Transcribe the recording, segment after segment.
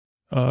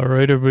All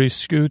right, everybody,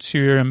 Scoots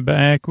here. I'm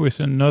back with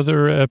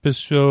another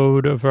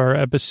episode of our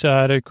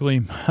episodically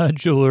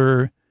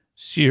modular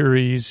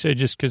series.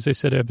 Because I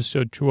said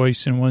episode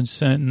twice in one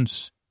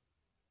sentence.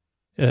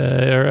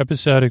 Our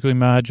episodically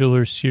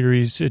modular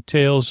series,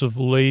 Tales of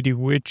Lady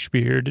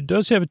Witchbeard. It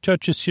does have a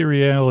touch of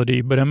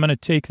seriality, but I'm going to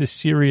take the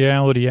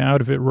seriality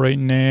out of it right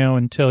now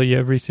and tell you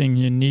everything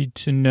you need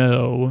to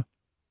know.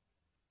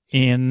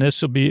 And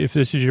this will be, if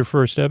this is your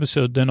first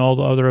episode, then all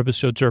the other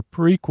episodes are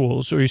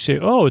prequels. Or you say,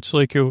 oh, it's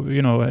like,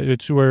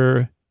 it's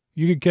where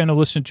you can kind of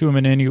listen to them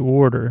in any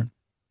order.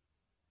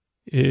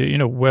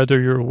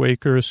 Whether you're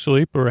awake or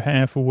asleep, or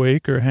half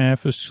awake or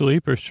half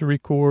asleep, or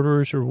 3/4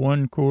 or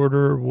 1/4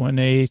 or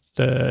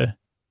 1/8.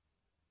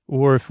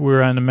 Or if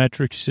we're on the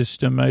metric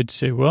system, I'd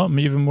say, well, I'm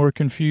even more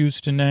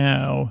confused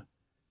now.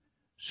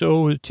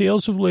 So the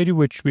Tales of Lady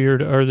Witchbeard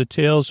are the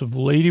tales of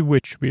Lady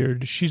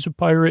Witchbeard. She's a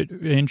pirate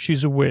and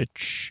she's a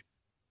witch.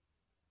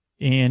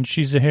 And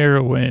she's a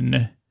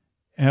heroine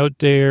out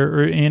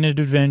there and an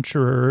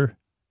adventurer.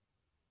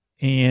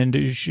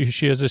 And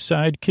she has a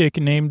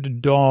sidekick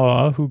named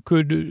Daw, who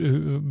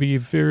could be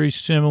very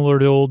similar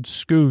to old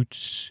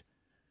Scoots,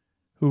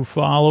 who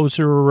follows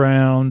her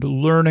around,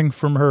 learning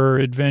from her,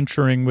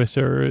 adventuring with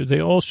her.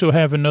 They also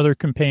have another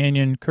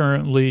companion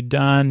currently,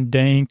 Don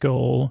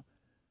Dankle,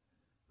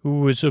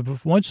 who was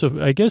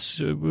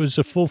was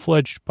a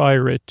full-fledged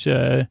pirate.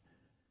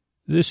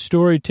 This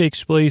story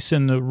takes place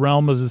in the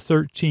realm of the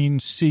 13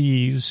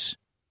 seas.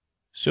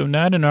 So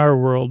not in our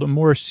world, a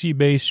more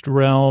sea-based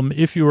realm.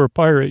 If you were a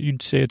pirate,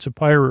 you'd say it's a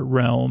pirate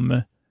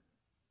realm.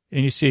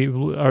 And you say,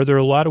 are there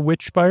a lot of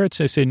witch pirates?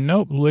 I say,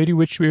 nope, Lady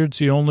Witchbeard's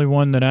the only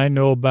one that I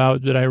know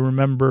about that I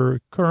remember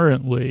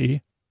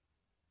currently.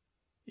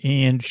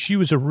 And she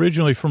was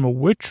originally from a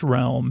witch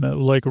realm,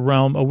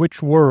 a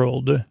witch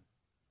world.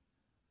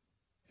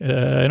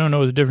 I don't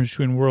know the difference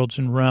between worlds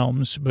and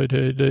realms, but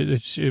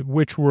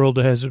witch world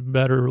has a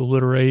better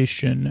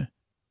alliteration.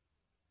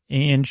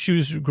 And she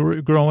was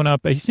growing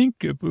up, I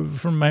think,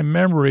 from my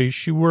memory,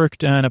 she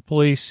worked on a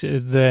place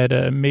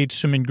that made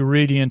some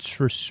ingredients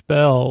for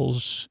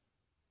spells.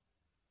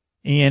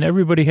 And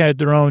everybody had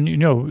their own,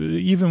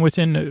 even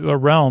within a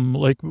realm,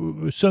 like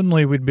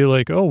suddenly we'd be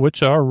like, oh,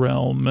 what's our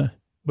realm?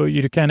 But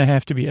you'd kind of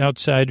have to be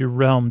outside your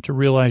realm to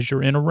realize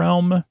you're in a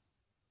realm.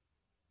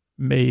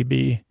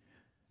 Maybe.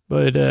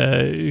 But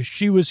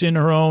she was in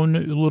her own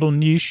little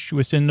niche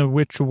within the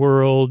witch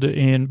world,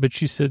 but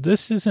she said,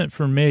 this isn't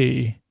for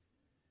me.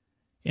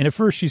 And at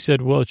first she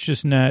said, well, it's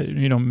just not,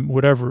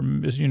 whatever,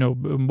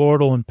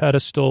 mortal and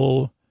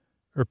pedestal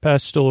or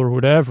pestle or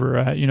whatever.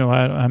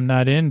 I'm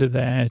not into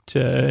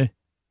that.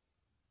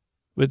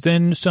 But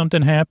then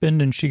something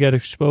happened and she got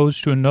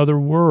exposed to another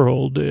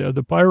world,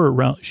 the pirate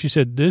realm. She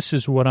said, this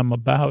is what I'm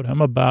about.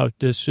 I'm about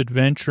this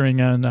adventuring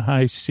on the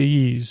high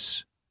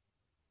seas.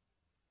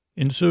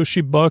 And so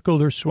she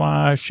buckled her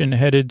swash and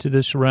headed to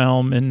this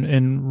realm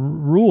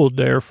and ruled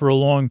there for a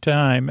long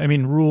time. I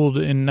mean, ruled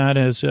in not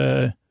as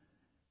a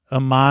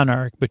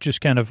monarch, but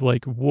just kind of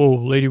like, whoa,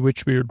 Lady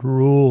Witchbeard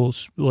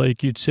rules.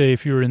 Like you'd say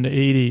if you were in the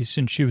 80s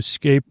and she was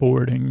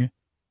skateboarding.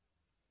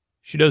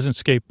 She doesn't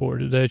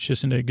skateboard. That's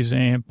just an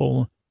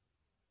example.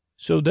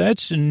 So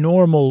that's a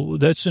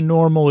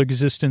normal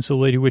existence of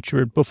Lady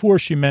Witchbeard before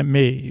she met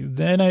me.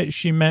 Then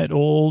she met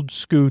old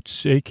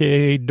Scoots,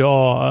 a.k.a.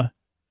 Daw.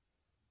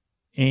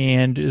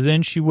 And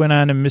then she went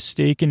on a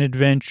mistaken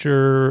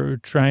adventure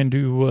trying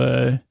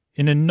to,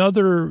 in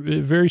another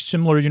very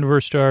similar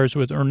universe to ours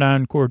with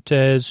Hernan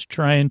Cortez,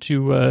 trying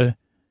to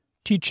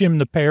teach him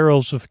the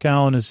perils of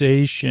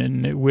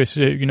colonization with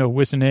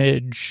an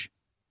edge.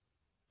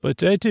 But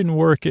that didn't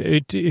work. I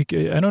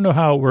don't know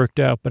how it worked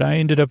out, but I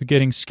ended up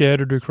getting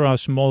scattered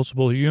across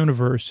multiple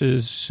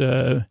universes.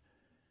 So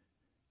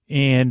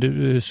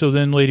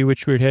then Lady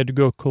Witchbeard had to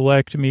go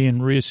collect me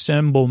and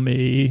reassemble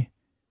me.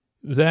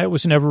 That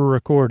was never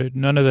recorded.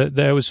 None of that.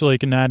 That was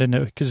like not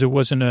because it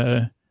wasn't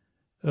a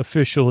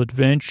official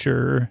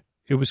adventure.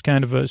 It was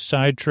kind of a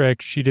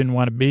sidetrack she didn't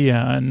want to be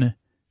on.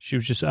 She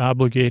was just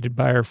obligated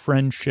by our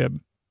friendship.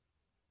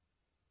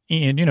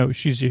 And,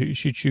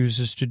 she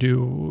chooses to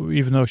do,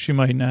 even though she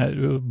might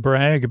not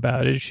brag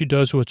about it, she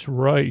does what's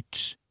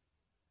right.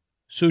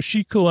 So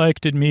she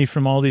collected me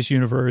from all these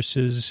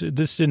universes.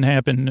 This didn't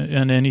happen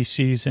in any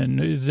season.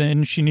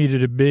 Then she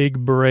needed a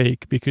big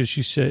break because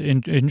she said,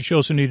 and she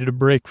also needed a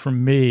break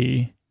from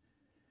me.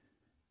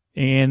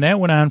 And that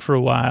went on for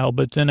a while,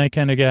 but then I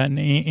kind of got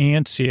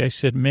antsy. I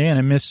said, man,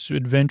 I miss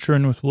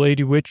adventuring with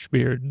Lady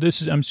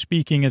Witchbeard. I'm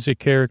speaking as a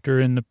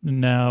character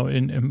now,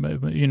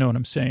 you know what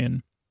I'm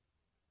saying.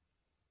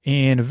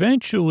 And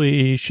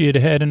eventually she had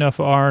had enough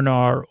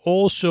R&R.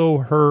 Also,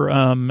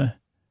 her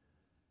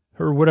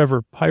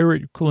whatever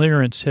pirate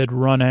clearance had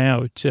run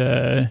out,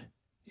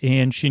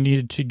 and she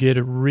needed to get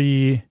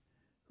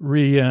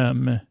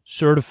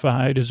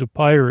certified as a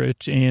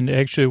pirate. And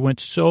actually it went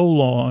so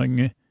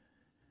long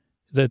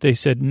that they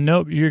said,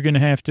 nope, you're going to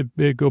have to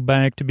go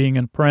back to being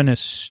an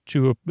apprentice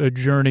to a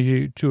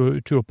journey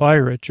to a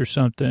pirate or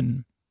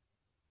something.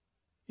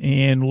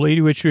 And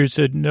Lady Witchbeard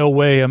said, "No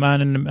way! I'm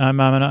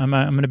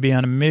going to be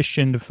on a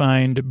mission to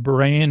find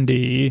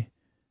Brandy,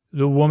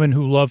 the woman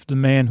who loved the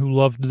man who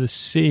loved the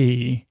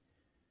sea."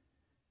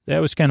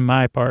 That was kind of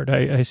my part.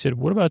 I said,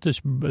 "What about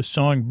this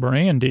song,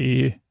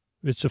 Brandy?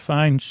 It's a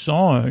fine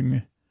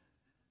song.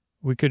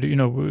 We could,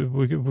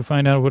 we could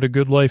find out what a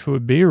good life it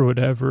would be or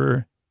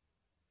whatever."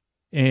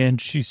 And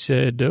she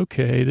said,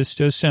 "Okay, this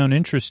does sound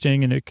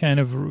interesting, and it kind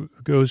of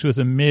goes with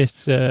a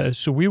myth."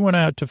 So we went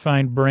out to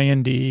find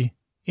Brandy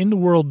in the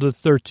world of the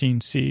 13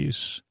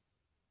 Seas.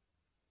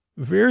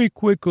 Very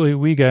quickly,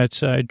 we got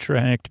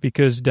sidetracked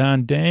because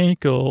Don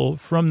Dankle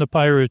from the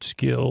Pirates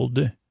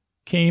Guild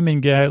came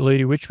and got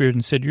Lady Witchbeard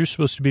and said, "You're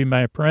supposed to be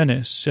my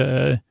apprentice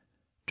to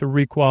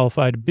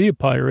requalify to be a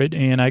pirate,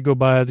 and I go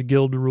by the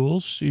guild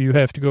rules. You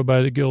have to go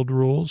by the guild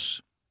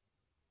rules."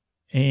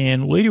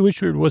 And Lady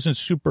Witchbeard wasn't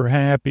super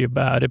happy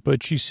about it,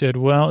 but she said,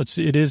 "Well,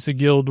 it is the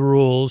guild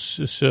rules,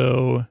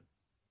 so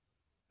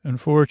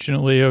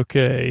unfortunately,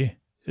 okay."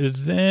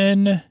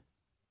 Then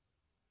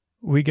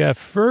we got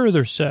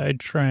further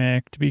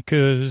sidetracked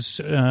because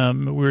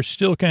we were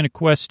still kind of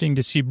questing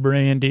to see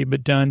Brandy,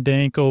 but Don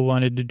Dankle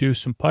wanted to do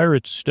some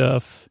pirate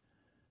stuff.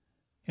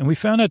 And we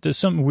found out that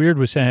something weird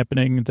was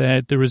happening,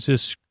 that there was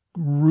this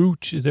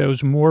root that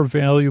was more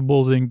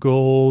valuable than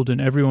gold,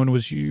 and everyone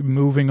was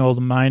moving all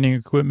the mining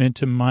equipment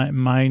to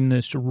mine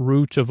this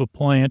root of a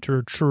plant or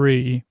a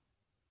tree.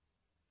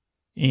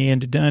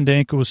 And Don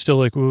Dankle was still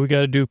like, "Well, we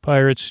got to do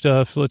pirate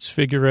stuff. Let's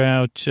figure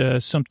out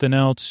something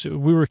else."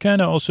 We were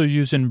kind of also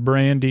using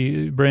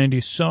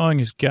Brandy's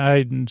song as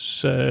guidance.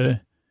 So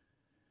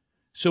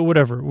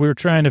whatever. We were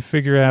trying to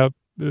figure out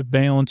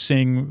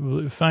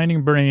balancing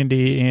finding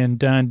Brandy and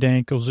Don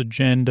Dankle's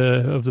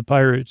agenda of the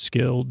Pirates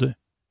Guild.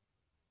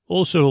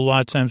 Also, a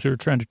lot of times we were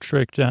trying to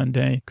trick Don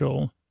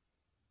Dankle.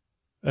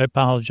 I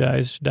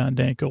apologize, Don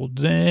Dankle.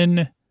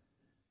 Then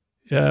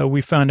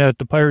we found out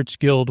the Pirates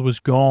Guild was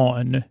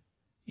gone.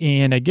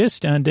 And I guess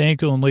Don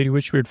Dankle and Lady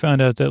Witchbeard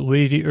found out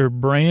that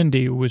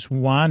Brandy was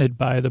wanted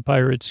by the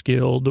Pirates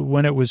Guild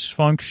when it was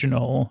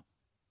functional.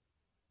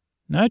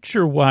 Not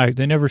sure why.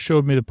 They never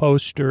showed me the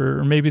poster,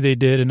 or maybe they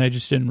did and I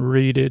just didn't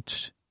read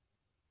it.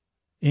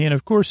 And,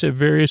 of course, at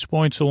various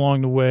points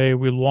along the way,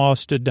 we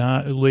lost a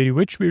Lady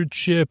Witchbeard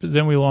ship.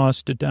 Then we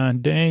lost a Don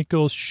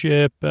Dankle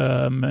ship.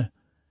 Then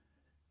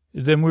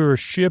we were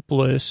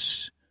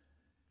shipless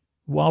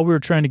while we were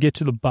trying to get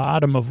to the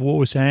bottom of what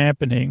was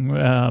happening.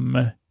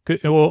 Also,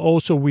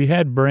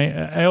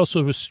 I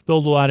also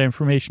spilled a lot of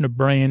information to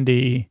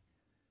Brandy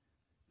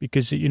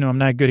because, I'm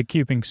not good at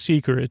keeping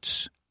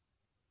secrets.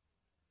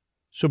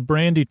 So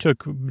Brandy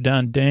took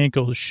Don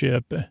Dankle's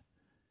ship,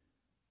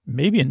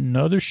 maybe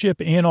another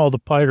ship, and all the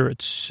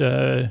pirates,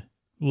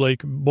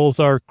 like both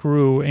our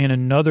crew and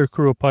another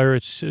crew of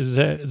pirates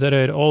that I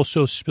had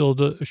also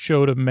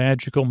showed a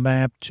magical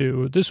map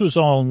to. This was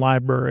all on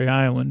Library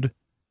Island.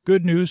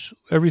 Good news,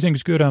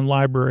 everything's good on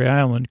Library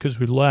Island because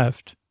we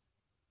left.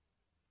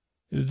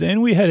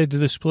 Then we headed to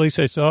this place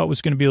I thought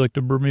was going to be like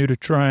the Bermuda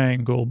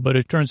Triangle, but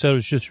it turns out it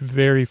was just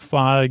very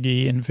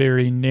foggy and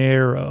very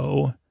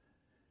narrow.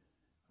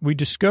 We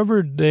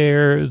discovered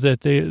there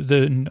that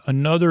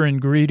another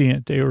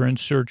ingredient they were in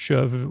search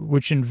of,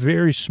 which in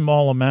very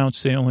small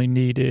amounts they only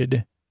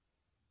needed,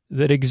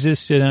 that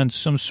existed on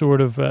some sort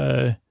of,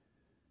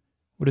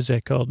 what is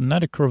that called?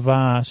 Not a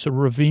crevasse, a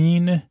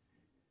ravine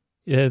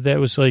that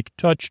was like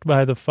touched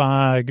by the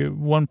fog.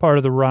 One part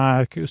of the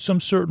rock, some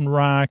certain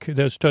rock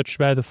that was touched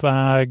by the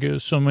fog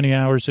so many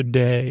hours a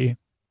day.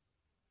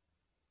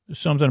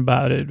 Something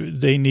about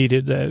it. They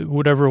needed that,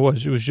 whatever it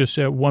was just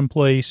at one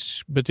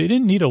place, but they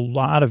didn't need a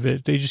lot of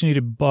it. They just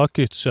needed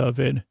buckets of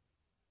it.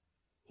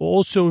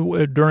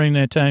 Also, during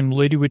that time,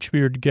 Lady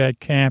Witchbeard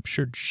got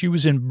captured. She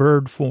was in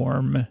bird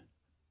form,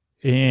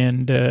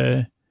 and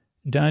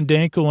Don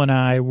Dankle and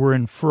I were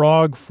in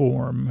frog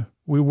form.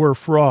 We were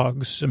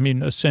frogs,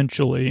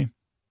 essentially.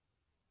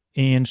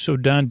 And so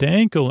Don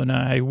Dankle and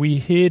I, we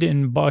hid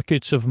in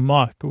buckets of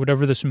muck,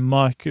 whatever this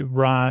muck,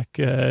 rock,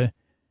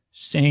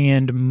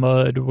 sand,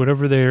 mud,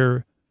 whatever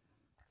they're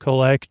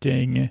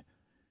collecting.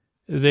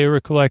 They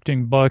were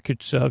collecting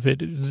buckets of it.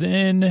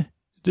 Then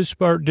this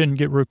part didn't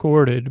get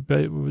recorded,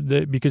 but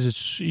because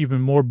it's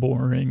even more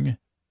boring.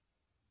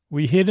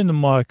 We hid in the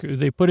muck.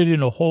 They put it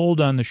in a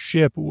hold on the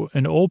ship,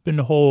 an open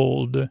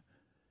hold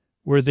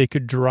where they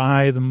could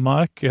dry the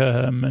muck.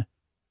 And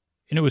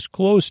it was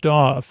closed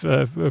off.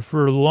 For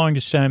the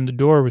longest time, the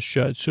door was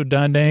shut. So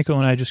Don Dankle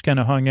and I just kind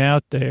of hung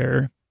out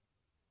there.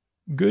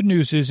 Good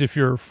news is if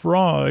you're a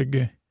frog,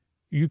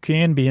 you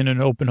can be in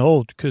an open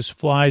hold because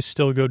flies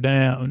still go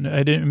down.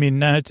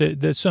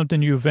 That's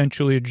something you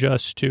eventually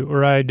adjust to,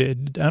 or I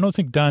did. I don't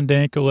think Don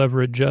Dankle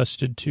ever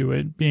adjusted to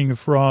it, being a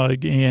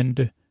frog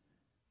and,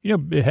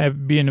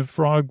 being a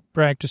frog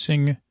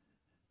practicing,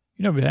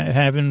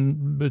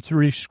 having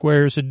 3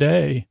 squares a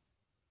day.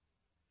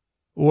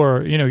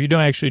 Or, you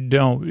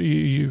don't.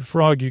 You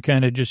frog, you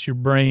kind of just, your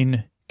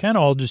brain kind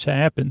of all just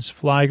happens.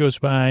 Fly goes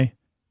by.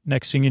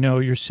 Next thing you know,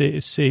 you're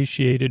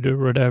satiated or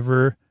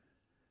whatever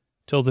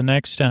till the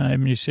next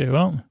time. You say,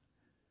 well,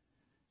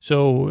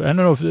 So I don't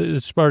know if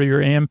it's part of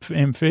your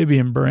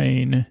amphibian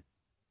brain.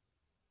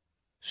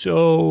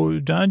 So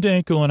Don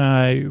Dankel and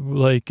I,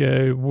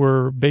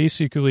 were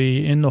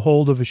basically in the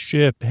hold of a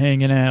ship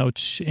hanging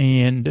out,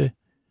 and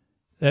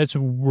that's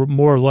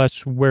more or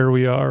less where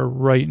we are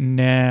right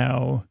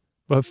now.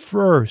 But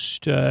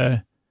first,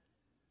 our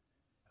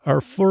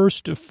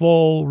first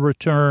full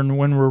return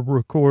when we're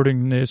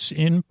recording this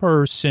in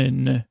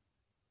person,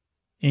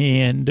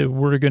 and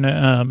we're going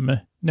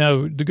to,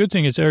 now, the good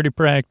thing is I already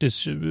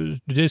practiced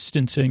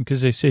distancing because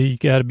they say you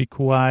got to be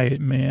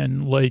quiet,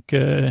 man.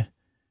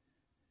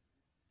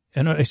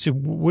 And I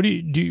said, what do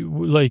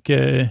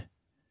you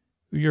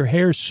your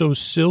hair's so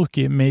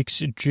silky, it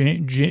makes it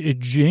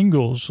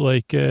jingles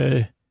like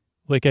I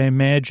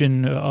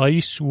imagine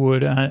ice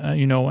would,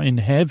 in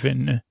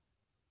heaven.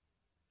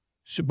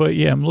 So, but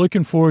yeah, I'm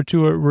looking forward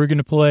to it. We're going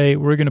to play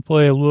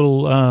a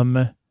little,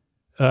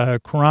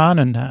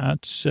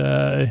 Chrononauts,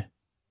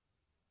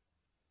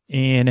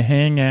 and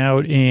hang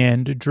out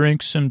and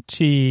drink some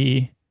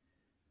tea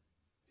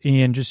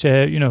and just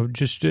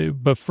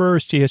but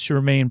first he has to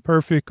remain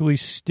perfectly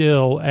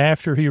still.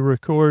 After he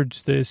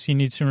records this, he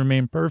needs to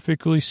remain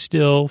perfectly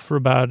still for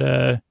about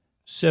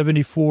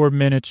 74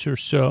 minutes or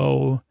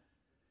so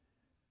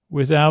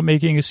without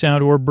making a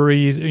sound or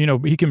breathe.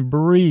 He can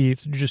breathe,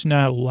 just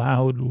not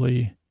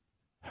loudly.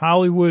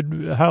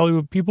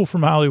 Hollywood, people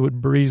from Hollywood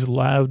breathe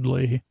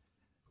loudly.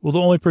 Well, the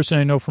only person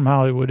I know from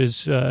Hollywood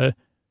is the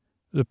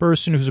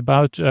person who's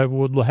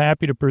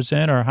happy to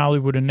present our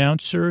Hollywood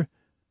announcer,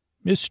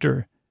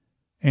 Mr.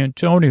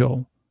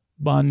 Antonio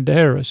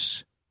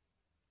Banderas.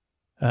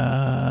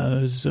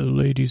 The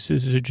ladies,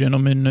 the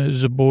gentlemen,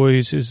 the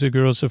boys, the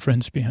girls, the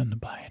friends beyond the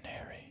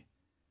binary.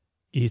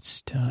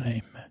 It's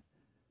time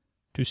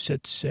to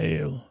set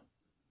sail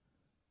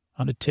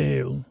on a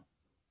tale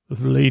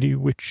of Lady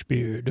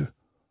Witchbeard.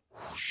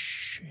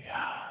 Whoosh,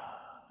 yeah.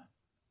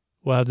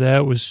 Wow,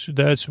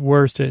 that's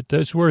worth it.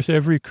 That's worth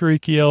every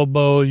creaky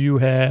elbow you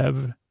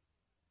have.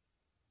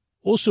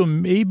 Also,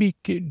 maybe,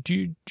 can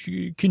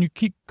you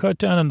cut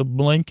down on the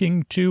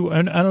blinking, too? I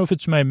don't know if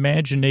it's my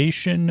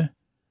imagination.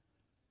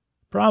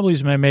 Probably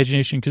is my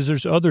imagination, because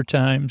there's other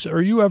times.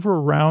 Are you ever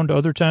around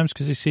other times?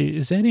 Because they say,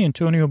 is that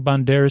Antonio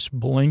Banderas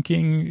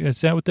blinking? Is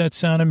that what that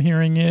sound I'm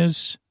hearing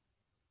is?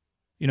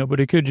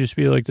 But it could just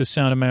be like the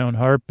sound of my own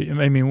heartbeat.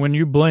 I mean, when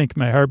you blink,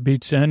 my heart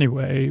beats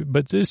anyway.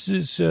 But this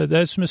is,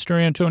 that's Mr.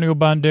 Antonio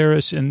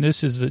Banderas, and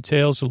this is the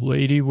Tales of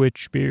Lady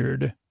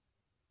Witchbeard.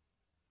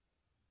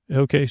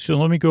 Okay, so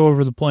let me go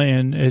over the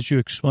plan as you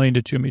explained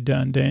it to me,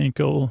 Don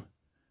Dankel.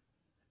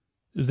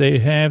 They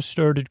have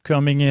started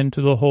coming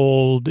into the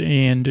hold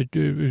and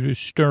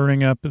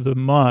stirring up the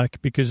muck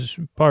because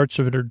parts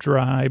of it are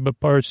dry, but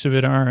parts of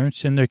it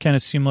aren't. And they kind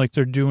of seem like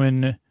they're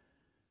doing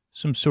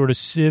some sort of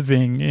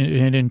sieving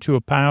it into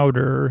a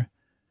powder.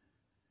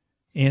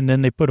 And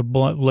then they put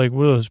one of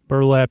those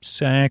burlap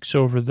sacks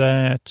over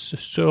that.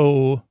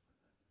 So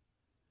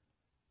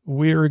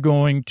we're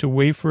going to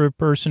wait for a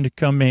person to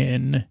come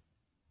in,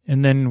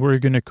 and then we're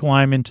going to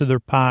climb into their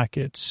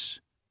pockets.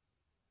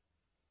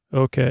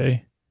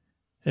 Okay.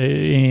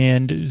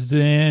 And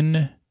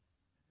then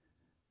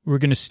we're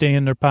going to stay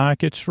in their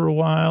pockets for a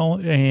while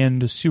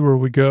and see where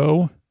we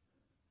go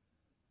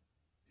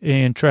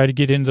and try to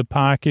get into the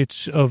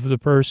pockets of the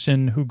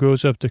person who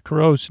goes up the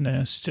crow's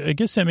nest. I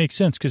guess that makes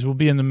sense because we'll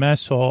be in the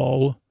mess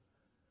hall.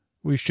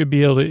 We should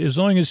be able to, as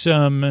long as,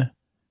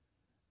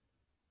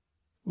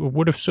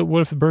 what if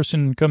the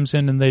person comes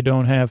in and they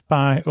don't have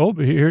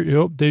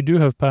they do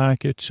have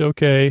pockets.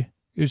 Okay.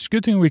 It's a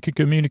good thing we could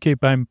communicate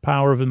by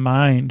power of the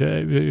mind.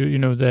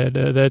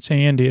 That's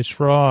handy as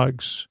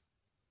frogs.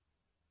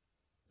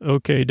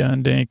 Okay,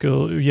 Don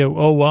Dankel. Yeah.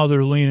 Oh, while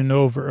they're leaning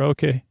over.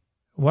 Okay.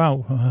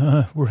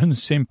 Wow. We're in the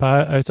same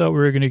pot. I thought we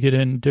were going to get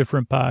in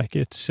different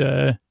pockets.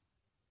 Okay.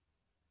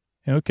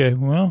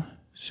 Well,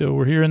 so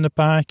we're here in the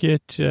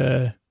pocket.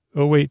 Oh,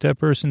 wait, that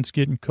person's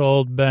getting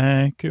called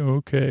back.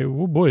 Okay.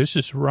 Oh, boy, this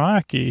is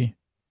rocky.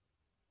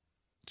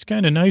 It's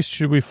kind of nice.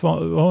 Should we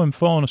fall? Oh, I'm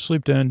falling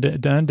asleep, Don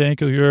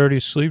Dankel. You're already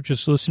asleep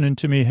just listening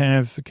to me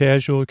have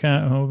casual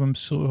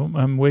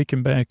I'm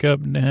waking back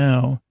up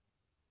now.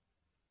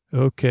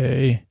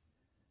 Okay.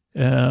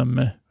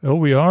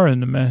 We are in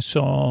the mess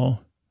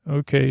hall.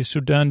 Okay, so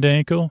Don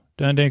Dankel,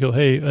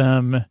 hey,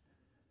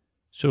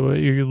 so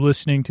you're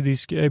listening to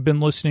these, I've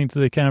been listening to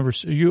the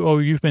conversation,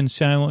 you've been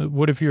silent,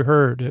 what have you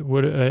heard?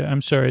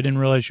 I'm sorry, I didn't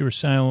realize you were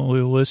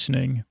silently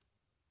listening.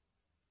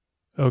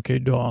 Okay,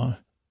 Daw.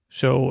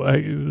 So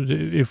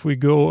if we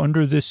go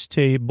under this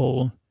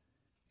table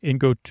and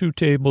go 2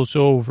 tables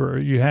over,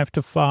 you have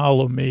to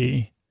follow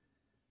me.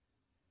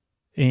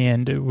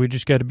 And we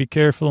just got to be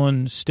careful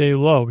and stay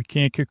low. We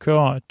can't get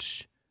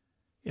caught.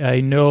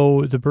 I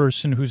know the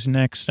person who's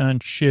next on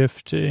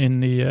shift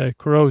in the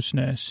crow's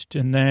nest,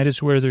 and that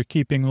is where they're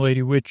keeping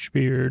Lady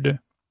Witchbeard.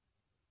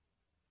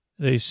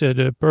 They said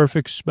a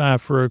perfect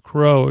spot for a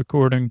crow,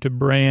 according to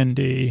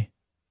Brandy.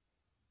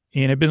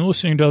 And I've been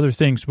listening to other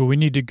things, but we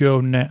need to go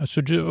now.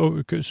 So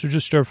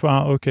just start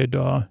following. Okay,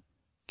 Daw.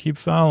 Keep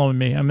following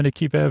me. I'm going to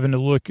keep having to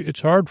look.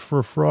 It's hard for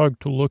a frog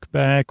to look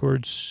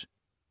backwards.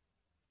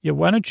 Yeah,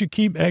 why don't you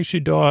keep,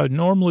 actually, dog,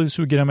 normally this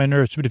would get on my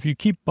nerves, but if you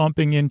keep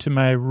bumping into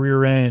my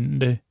rear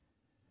end,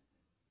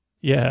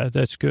 yeah,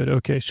 that's good.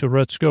 Okay, so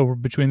let's go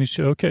between these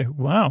two. Okay,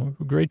 wow,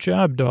 great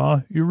job,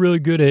 dog. You're really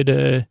good at,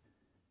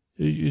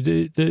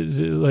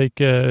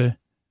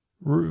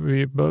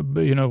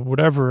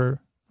 whatever,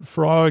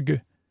 frog,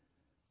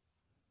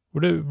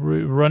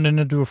 running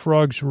into a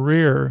frog's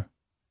rear.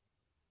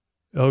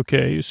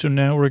 Okay, so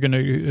now we're going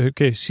to,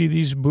 okay, see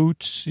these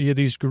boots? Yeah,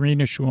 these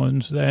greenish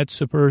ones. That's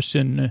a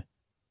person.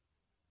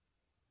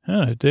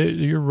 Huh,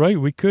 you're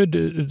right. We could,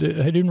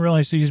 I didn't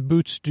realize these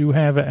boots do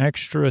have an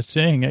extra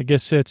thing. I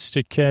guess that's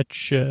to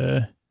catch,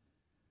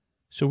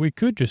 so we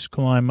could just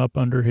climb up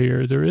under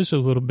here. There is a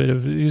little bit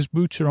of, these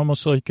boots are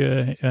almost like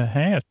a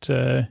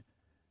hat.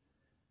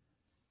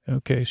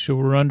 Okay, so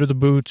we're under the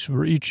boots.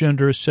 We're each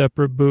under a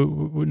separate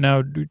boot.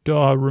 Now,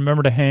 dog,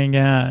 remember to hang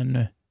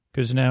on,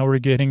 because now we're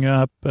getting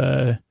up,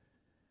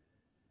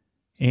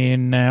 and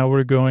now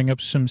we're going up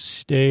some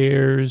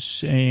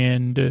stairs,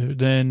 and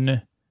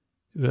then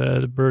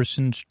the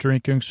person's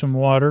drinking some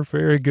water.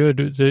 Very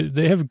good.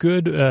 They have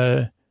good,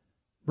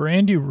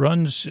 Brandy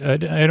runs, I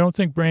don't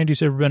think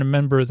Brandy's ever been a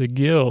member of the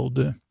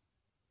guild,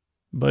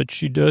 but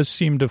she does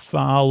seem to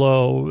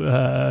follow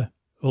a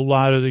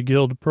lot of the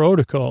guild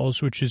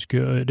protocols, which is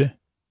good.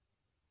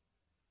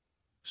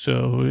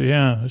 So,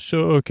 yeah. So,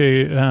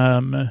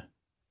 okay.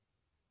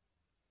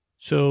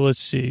 So let's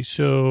see.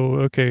 So,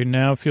 okay.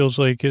 Now it feels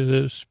like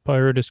this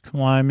pirate is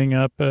climbing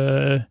up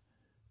to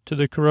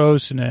the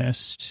crow's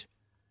nest.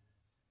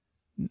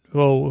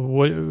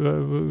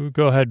 Well,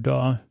 go ahead,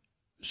 Daw.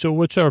 So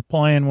what's our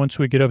plan once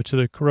we get up to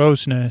the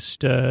crow's nest,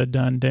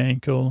 Don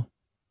Dankle,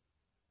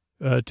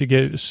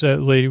 to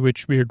set Lady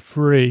Witchbeard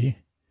free?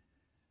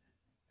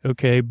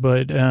 Okay,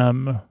 but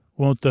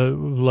won't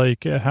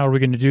how are we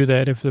going to do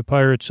that if the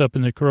pirate's up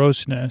in the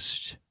crow's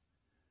nest?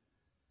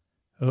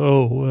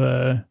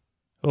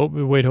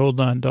 Wait, hold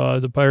on, Daw.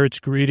 The pirate's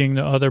greeting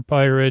the other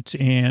pirates,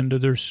 and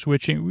they're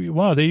switching.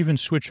 Wow, they even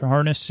switch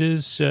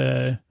harnesses.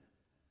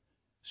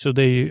 So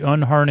they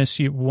unharness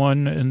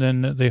one, and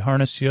then they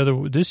harness the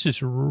other. This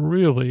is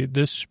really,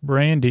 this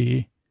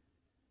Brandy,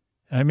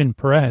 I'm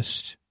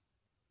impressed.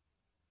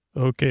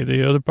 Okay,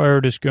 the other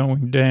pirate is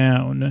going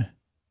down.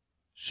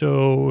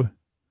 So,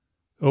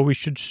 we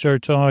should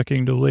start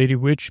talking to Lady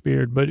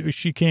Witchbeard, but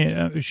she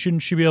can't,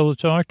 shouldn't she be able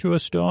to talk to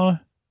us, Daw?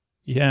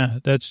 Yeah,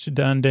 that's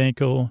Don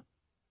Dankle.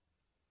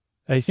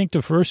 I think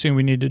the first thing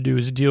we need to do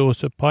is deal with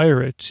the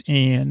pirates,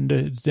 and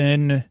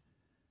then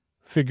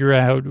figure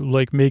out,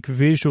 make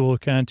visual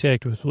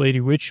contact with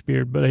Lady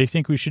Witchbeard, but I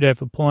think we should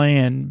have a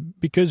plan,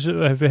 because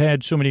I've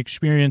had so many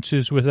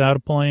experiences without a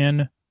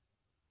plan,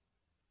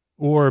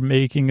 or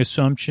making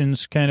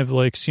assumptions, kind of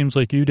seems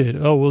like you did.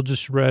 Oh, we'll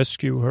just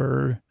rescue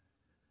her.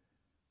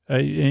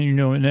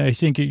 And I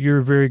think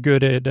you're very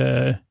good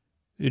at,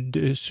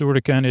 sort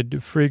of kind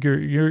of figure,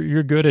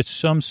 you're good at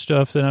some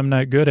stuff that I'm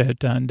not good at,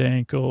 Don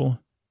Dankle.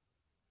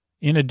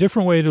 In a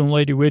different way than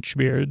Lady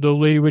Witchbeard, though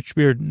Lady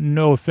Witchbeard,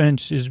 no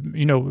offense, is,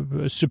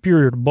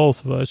 superior to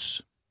both of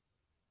us.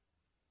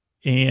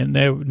 And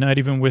that, not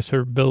even with her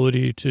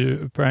ability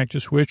to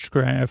practice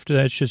witchcraft,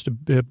 that's just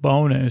a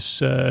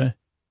bonus.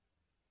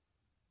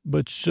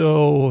 But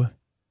so,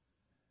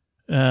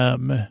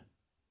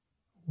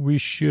 we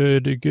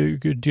should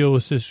deal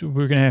with this.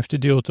 We're going to have to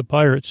deal with the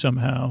pirate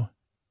somehow.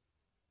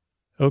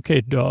 Okay,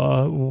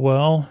 Daw.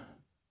 Well,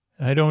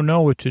 I don't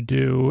know what to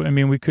do. I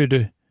mean, we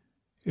could...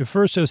 At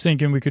first, I was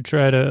thinking we could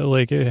try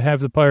to,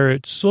 have the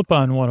pirate slip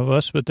on one of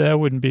us, but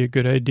that wouldn't be a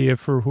good idea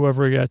for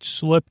whoever got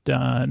slipped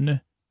on.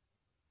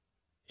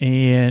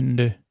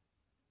 And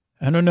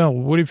I don't know.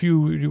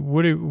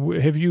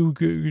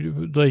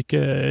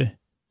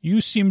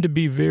 You seem to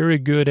be very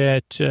good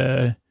at,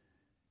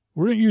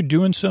 weren't you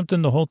doing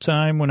something the whole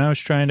time when I was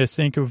trying to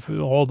think of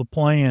all the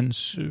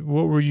plans?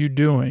 What were you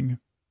doing?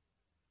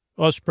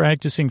 Us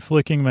practicing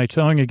flicking my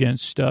tongue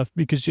against stuff,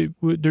 because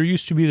there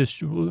used to be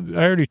this, I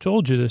already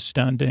told you this,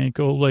 Don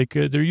Danko,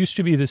 there used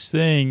to be this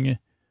thing,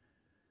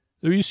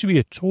 there used to be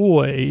a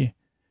toy,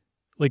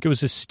 it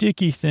was a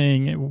sticky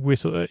thing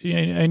with,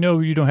 I know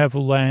you don't have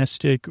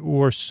elastic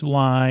or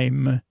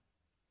slime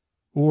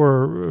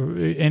or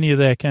any of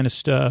that kind of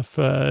stuff,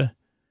 but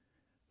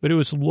it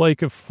was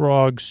like a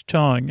frog's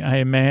tongue.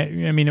 I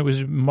mean, it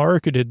was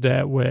marketed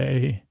that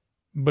way.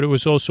 But it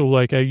was also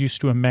I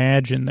used to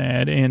imagine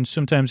that, and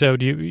sometimes I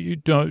would,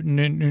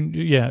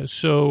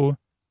 so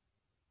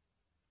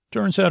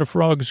turns out a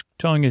frog's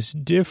tongue is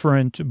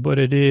different, but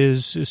it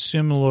is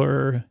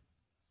similar.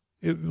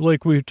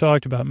 Like we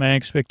talked about, my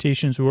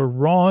expectations were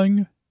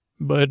wrong,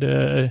 but,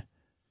 I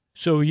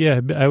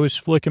was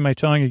flicking my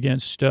tongue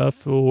against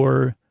stuff,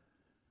 or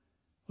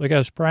I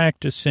was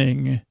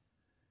practicing.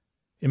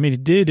 I mean,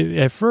 it did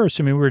at first.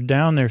 I mean, we were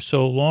down there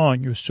so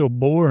long. It was so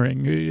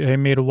boring. I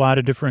made a lot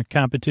of different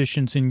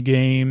competitions and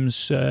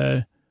games,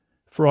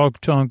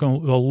 frog tongue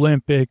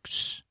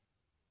Olympics.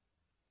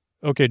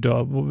 Okay,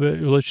 dog,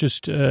 let's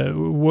just,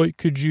 what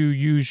could you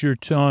use your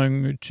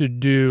tongue to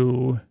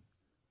do?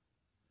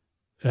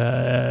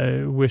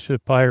 with the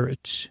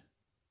pirates.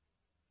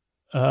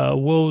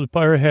 Well, the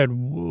pirate had,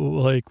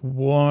 like,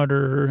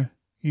 water.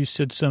 You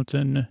said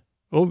something.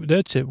 Oh,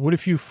 that's it. What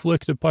if you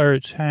flick the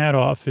pirate's hat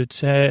off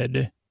its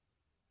head?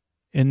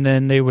 And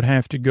then they would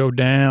have to go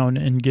down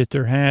and get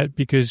their hat,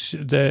 because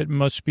that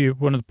must be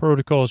one of the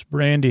protocols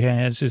Brandy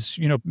has is,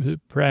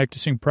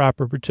 practicing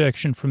proper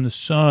protection from the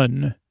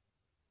sun.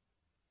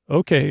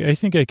 Okay, I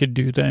think I could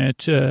do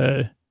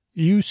that.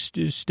 You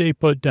stay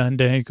put, Don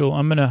Dankle.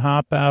 I'm going to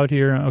hop out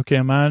here. Okay,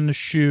 I'm on the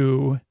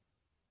shoe.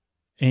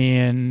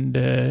 And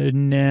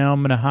now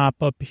I'm going to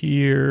hop up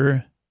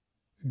here.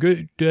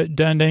 Good,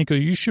 Don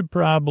Dankle, you should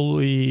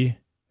probably...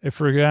 I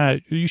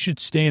forgot. You should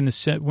stay in the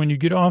center. When you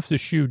get off the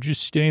shoe,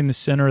 just stay in the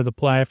center of the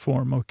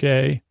platform,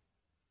 okay?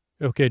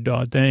 Okay,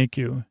 Dodd, thank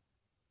you.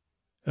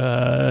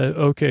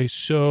 Okay,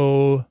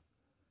 so...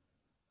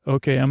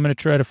 Okay, I'm going to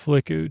try to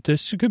flick it.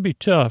 This could be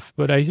tough,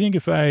 but I think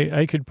if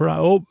I could...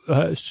 Don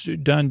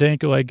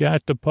Dankle, I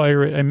got the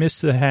pirate. I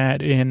missed the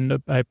hat,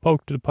 and I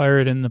poked the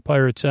pirate in the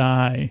pirate's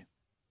eye.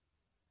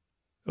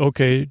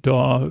 Okay,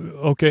 Dodd.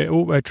 Okay,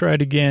 I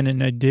tried again,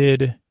 and I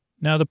did.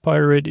 Now the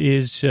pirate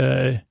is...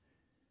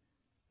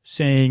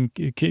 saying,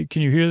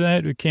 can you hear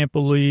that? I can't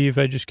believe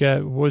I just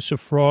got, what's the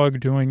frog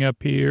doing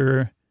up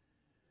here?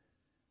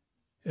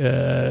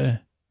 Now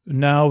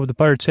the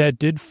pirate's hat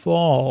did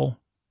fall.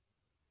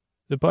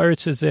 The pirate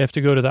says they have to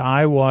go to the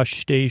eye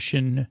wash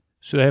station,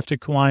 so they have to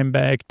climb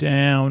back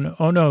down.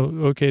 Oh, no,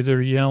 okay,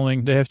 they're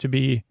yelling. They have to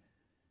be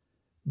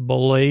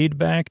belayed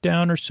back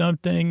down or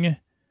something,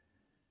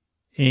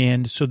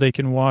 and so they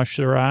can wash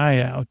their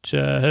eye out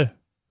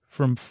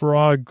from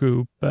frog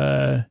goop.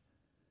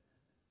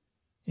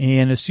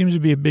 And it seems to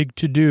be a big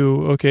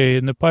to-do. Okay,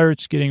 and the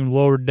pirate's getting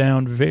lowered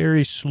down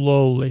very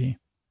slowly.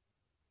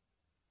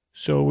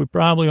 So we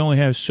probably only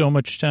have so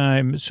much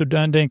time. So,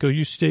 Don Dankle,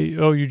 you stay.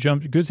 Oh, you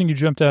jumped. Good thing you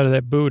jumped out of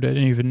that boot. I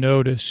didn't even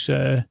notice.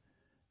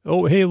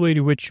 Oh, hey,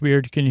 Lady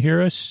Witchbeard, can you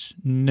hear us?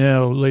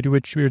 No. Lady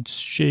Witchbeard's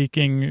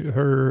shaking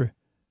her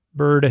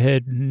bird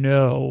head.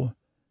 No.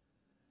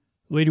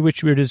 Lady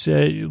Witchbeard is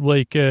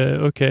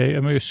okay,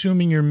 I'm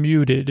assuming you're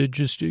muted.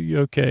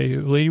 Okay.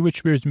 Lady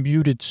Witchbeard's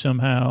muted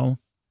somehow.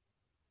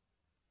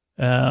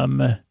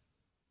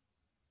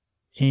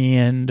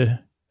 And,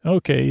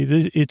 okay,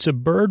 it's a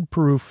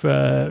bird-proof,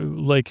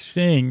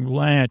 thing,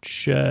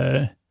 latch,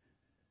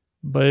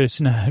 but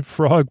it's not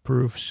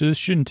frog-proof, so this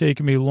shouldn't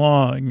take me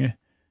long.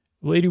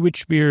 Lady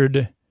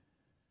Witchbeard,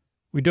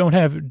 we don't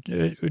have,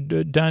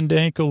 Don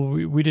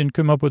Dankle, we didn't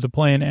come up with a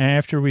plan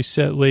after we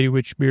set Lady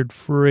Witchbeard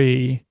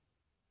free.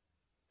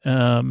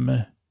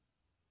 And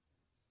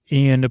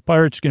the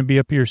pirate's going to be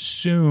up here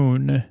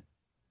soon.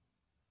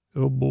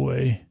 Oh,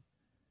 boy.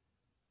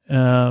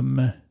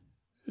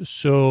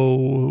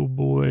 So,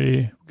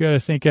 boy, we got to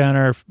think on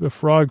our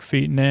frog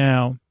feet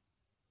now.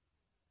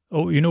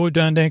 Oh, you know what,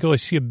 Don Dankle? I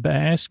see a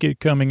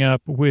basket coming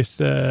up with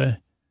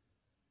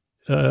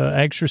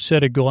extra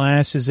set of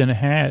glasses and a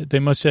hat. They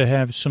must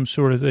have some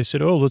sort of, they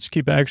said, oh, let's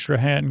keep extra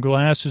hat and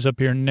glasses up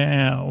here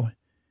now.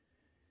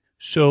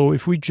 So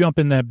if we jump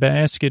in that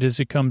basket as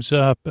it comes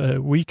up,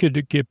 we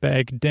could get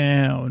back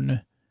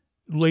down.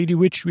 Lady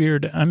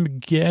Witchbeard, I'm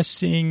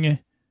guessing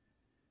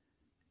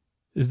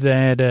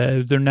that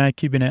they're not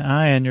keeping an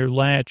eye on your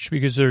latch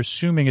because they're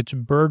assuming it's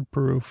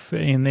bird-proof,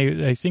 and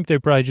I think they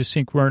probably just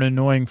think we're an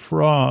annoying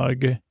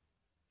frog.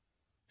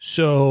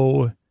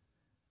 So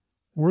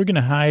we're going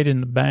to hide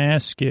in the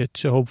basket,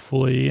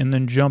 hopefully, and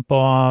then jump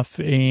off.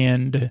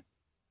 And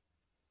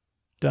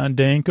Don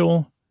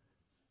Dankle,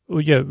 oh,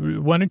 yeah,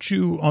 why don't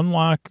you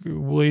unlock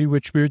Lady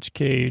Witchbeard's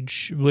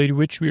cage? Lady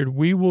Witchbeard,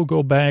 we will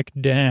go back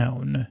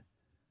down.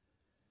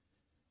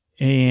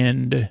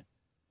 And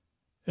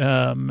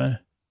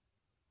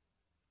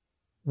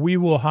we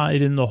will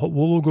hide in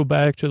we'll go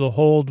back to the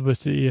hold with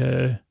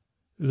the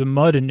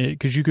mud in it,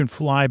 because you can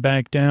fly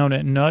back down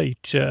at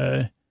night,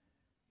 and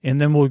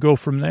then we'll go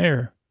from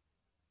there.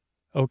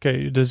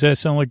 Okay, does that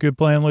sound like a good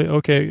plan?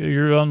 Okay,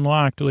 you're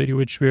unlocked, Lady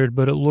Witchbeard,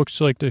 but it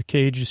looks like the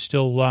cage is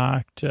still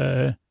locked,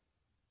 so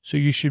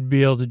you should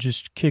be able to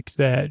just kick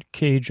that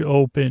cage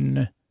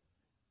open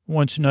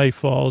once night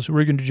falls.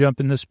 We're going to jump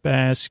in this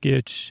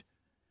basket.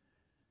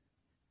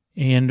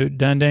 And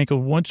Don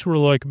Dankle, once we're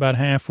like about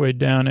halfway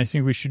down, I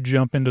think we should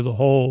jump into the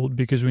hold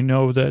because we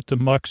know that the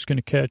muck's going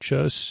to catch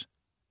us.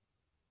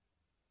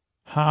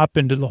 Hop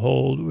into the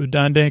hold.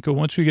 Don Dankle,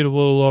 once we get a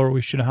little lower,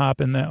 we should hop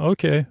in that.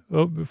 Okay.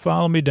 Oh,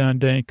 follow me, Don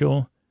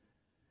Dankle.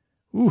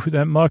 Ooh,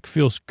 that muck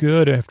feels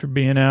good after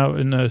being out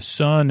in the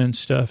sun and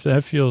stuff.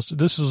 This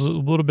is a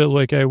little bit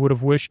like I would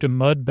have wished a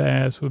mud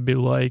bath would be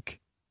like.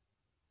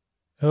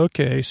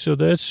 Okay, so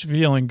that's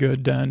feeling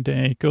good, Don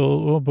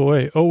Dankle. Oh,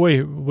 boy. Oh,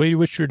 wait, Lady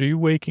Witchbeard, are you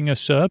waking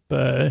us up?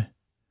 Oh,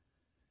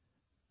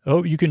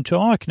 you can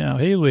talk now.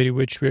 Hey, Lady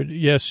Witchbeard.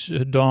 Yes,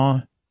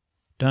 Don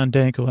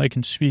Dankle, I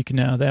can speak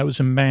now. That was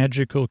a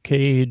magical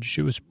cage.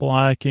 It was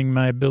blocking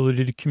my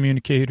ability to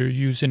communicate or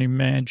use any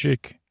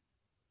magic.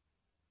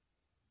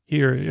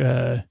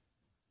 Here,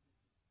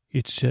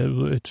 It's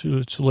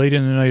late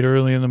in the night,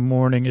 early in the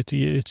morning.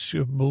 It's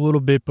a little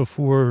bit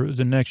before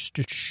the next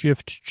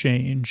shift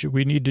change.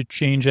 We need to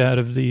change out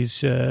of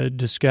these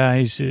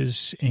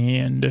disguises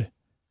and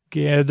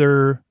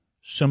gather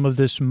some of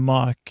this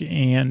muck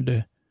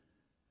and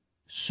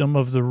some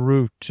of the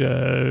root,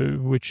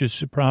 which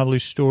is probably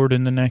stored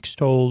in the next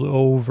hole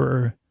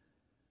over.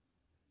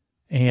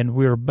 And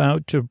we're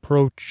about to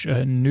approach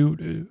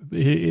the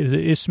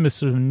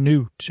Isthmus of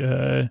Newt,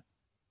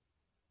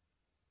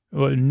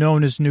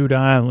 known as Newt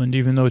Island,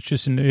 even though it's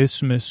just an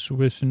isthmus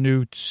with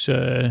newts,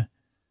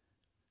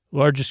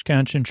 largest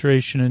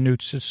concentration of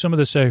newts. Some of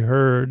this I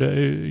heard.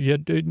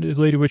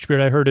 Lady Witchbeard,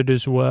 I heard it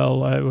as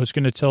well. I was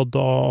going to tell Daw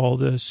all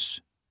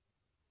this.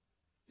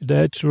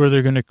 That's where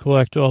they're going to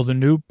collect all the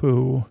newt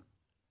poo.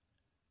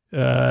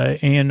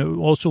 And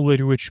also,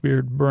 Lady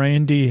Witchbeard,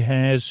 Brandy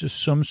has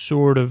some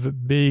sort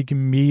of big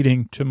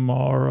meeting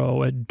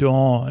tomorrow at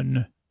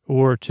dawn,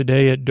 or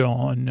today at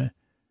dawn.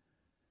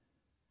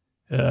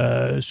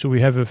 So we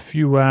have a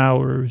few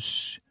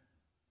hours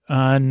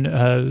on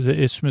the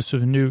Isthmus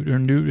of Newt, or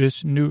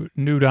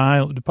Newt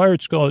Island. The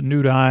pirates call it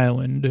Newt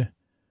Island,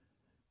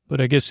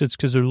 but I guess it's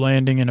because they're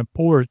landing in a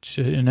port,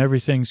 and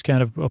everything's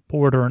kind of a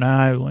port or an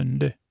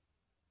island.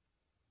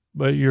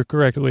 But you're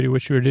correct, Lady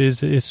Witcher. It is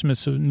the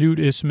Isthmus of Newt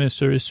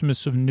Isthmus, or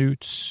Isthmus of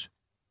Newts.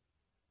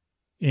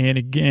 And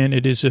again,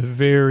 it is a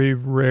very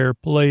rare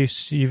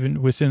place,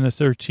 even within the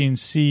 13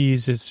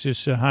 seas. It's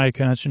just a high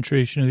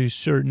concentration of these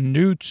certain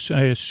newts.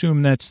 I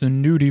assume that's the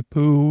newty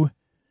poo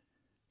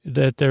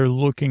that they're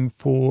looking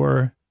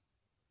for.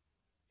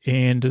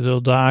 And they'll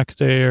dock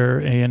there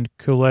and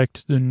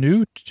collect the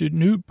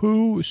newt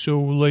poo.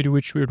 So, Lady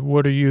Witchbeard,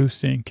 what are you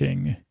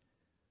thinking?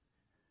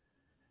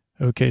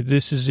 Okay,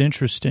 this is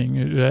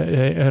interesting.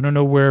 I don't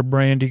know where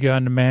Brandy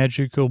got a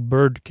magical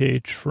bird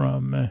cage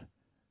from.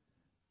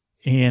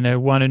 And I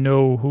want to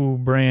know who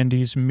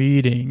Brandy's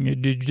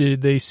meeting.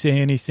 Did they say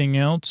anything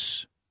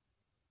else?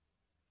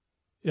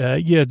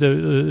 Yeah,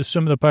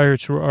 some of the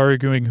pirates were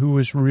arguing who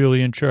was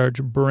really in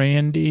charge,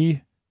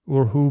 Brandy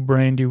or who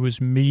Brandy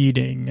was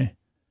meeting.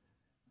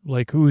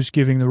 Like, who's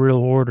giving the real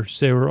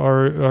orders. They were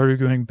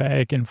arguing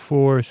back and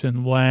forth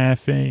and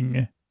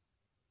laughing.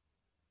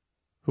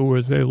 Who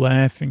were they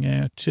laughing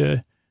at?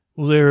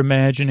 Well, they're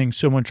imagining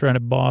someone trying to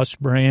boss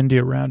Brandy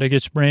around. I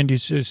guess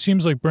it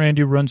seems like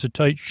Brandy runs a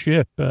tight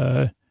ship.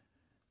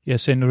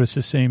 Yes, I noticed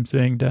the same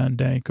thing, Don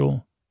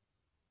Dankle.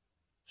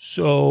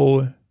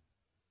 So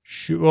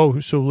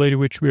Lady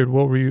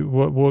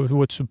Witchbeard,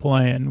 what's the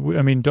plan?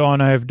 I mean, Dawn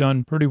and I have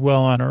done pretty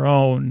well on our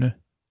own,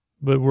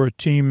 but we're a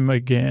team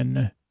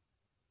again.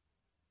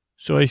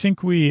 So I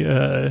think we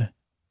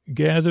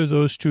gather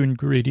those two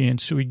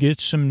ingredients. So we get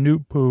some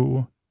newt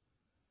poo.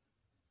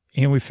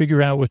 And we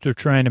figure out what they're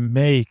trying to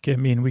make. I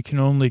mean, we can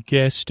only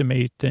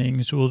guesstimate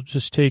things. We'll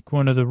just take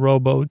one of the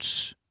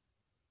rowboats.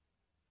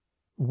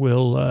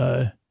 We'll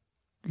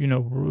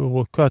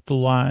cut the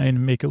line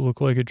and make it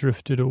look like it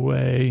drifted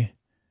away.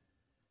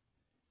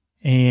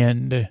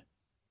 And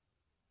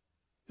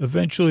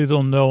eventually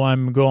they'll know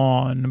I'm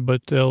gone,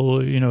 but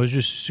they'll,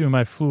 just assume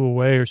I flew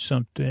away or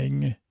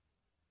something.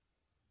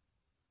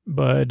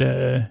 But,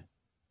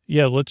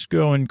 yeah, let's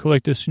go and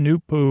collect this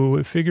newt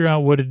poo, figure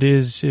out what it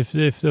is, if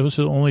those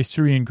are the only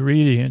three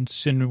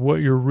ingredients, and what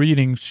your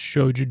readings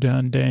showed you,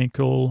 Don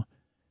Dankle,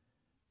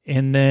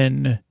 and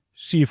then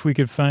see if we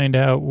could find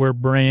out where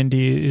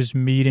Brandy is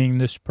meeting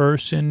this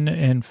person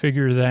and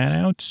figure that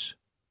out.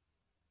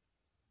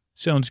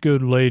 Sounds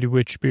good, Lady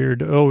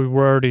Witchbeard. Oh,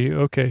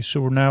 okay,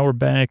 so now we're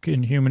back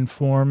in human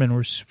form, and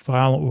we're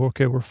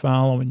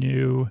following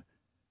you,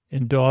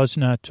 and Daw's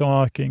not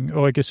talking.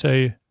 Oh, I guess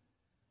I'm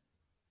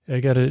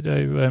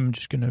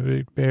just going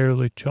to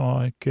barely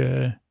talk.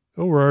 We're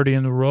already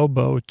in the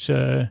rowboat.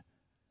 Lady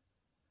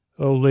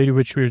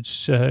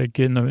Witchbeard's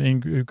getting the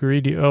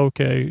ingredient.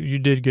 Okay, you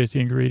did get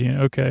the ingredient.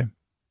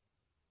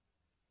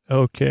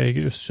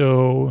 Okay,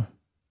 so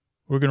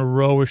we're going to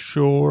row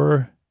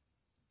ashore.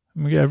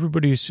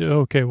 Everybody's,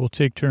 okay, we'll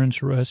take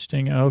turns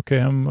resting.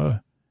 Okay,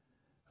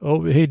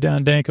 hey,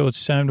 Don Danko,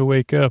 it's time to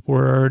wake up.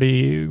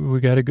 We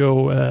got to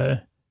go,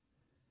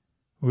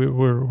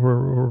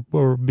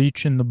 We're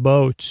beaching the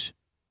boats.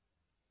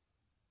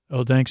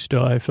 Oh, thanks,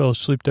 Daw. I fell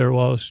asleep there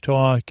while I was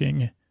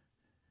talking.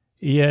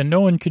 Yeah, no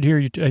one could hear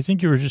you. I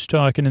think you were just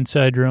talking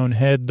inside your own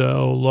head,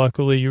 though.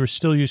 Luckily, you were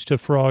still used to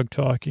frog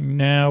talking.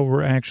 Now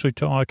we're actually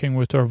talking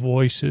with our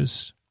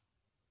voices.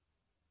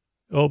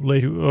 Oh,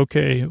 Lady,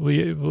 okay,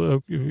 Lady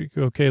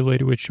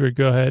Witchbeard,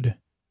 go ahead.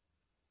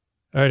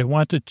 All right, I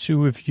want the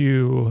two of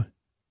you.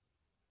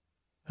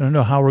 I don't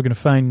know how we're going to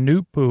find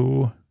newt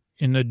poo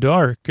in the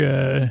dark.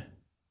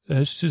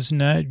 This is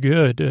not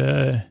good,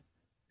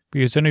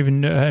 because I don't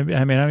even know, I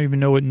don't even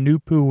know what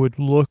newt poo would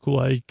look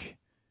like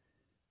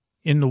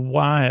in the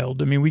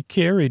wild. I mean, we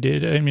carried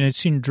it. I mean, it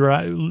seemed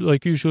dry,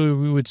 like usually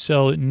we would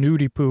sell it.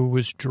 Newty poo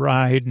was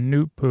dried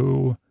newt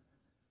poo,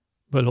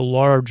 but a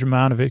large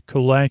amount of it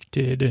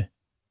collected.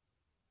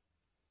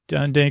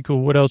 Don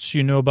Dankle, what else do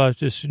you know about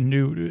this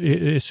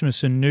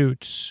Isthmus of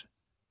Newts?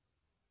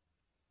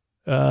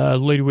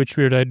 Lady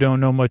Witchbeard, I don't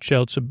know much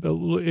else.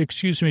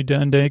 Excuse me,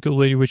 Don Danko,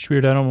 Lady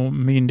Witchbeard, I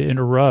don't mean to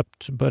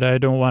interrupt, but I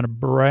don't want to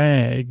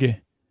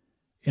brag.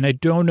 And I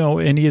don't know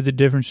any of the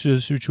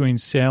differences between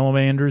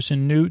salamanders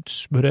and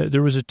newts, but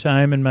there was a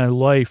time in my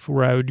life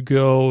where I would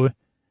go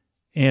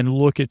and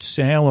look at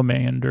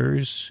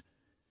salamanders.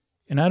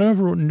 And I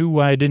never knew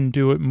why I didn't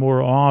do it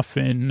more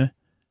often,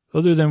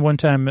 other than one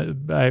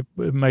time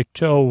my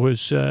toe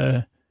was,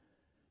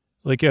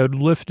 like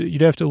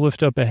you'd have to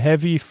lift up a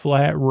heavy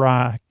flat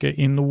rock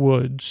in the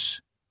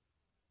woods.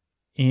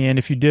 And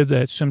if you did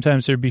that,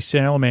 sometimes there'd be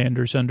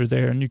salamanders under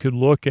there and you could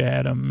look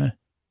at them.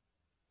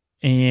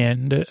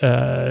 And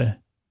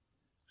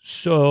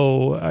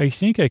so I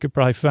think I could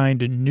probably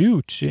find a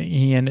newt.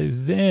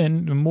 And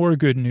then, more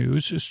good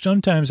news,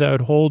 sometimes I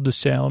would hold the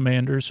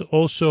salamanders,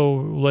 also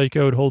like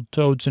I would hold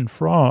toads and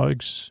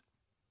frogs.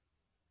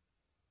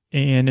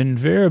 And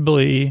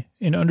invariably,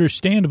 and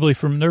understandably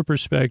from their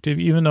perspective,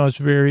 even though it's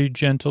very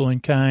gentle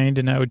and kind,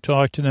 and I would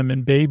talk to them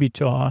in baby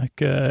talk,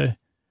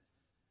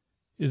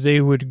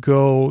 they would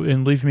go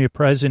and leave me a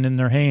present in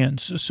their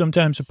hands.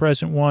 Sometimes a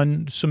present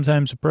one,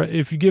 sometimes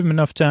if you give them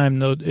enough time,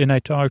 though, and I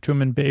talk to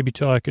them in baby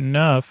talk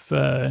enough,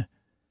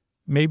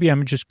 maybe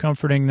I'm just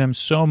comforting them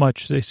so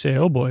much they say,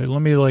 oh boy,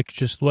 let me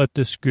just let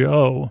this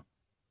go.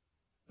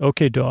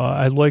 Okay, Daw,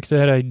 I like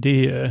that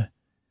idea.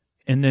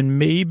 And then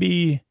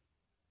maybe,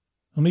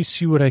 let me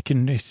see what I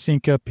can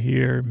think up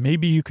here.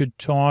 Maybe you could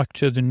talk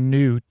to the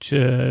newt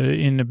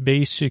in a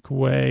basic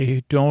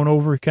way. Don't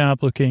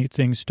overcomplicate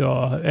things,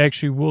 Daw.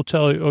 Actually, we'll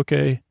tell you,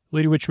 okay,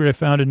 Lady Witchbeard, I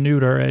found a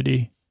newt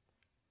already.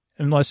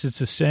 Unless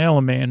it's a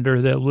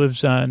salamander that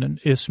lives on an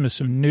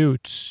Isthmus of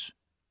Newts.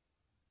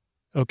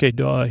 Okay,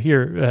 Daw,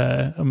 here,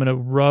 I'm going to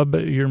rub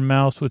your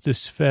mouth with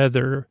this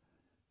feather.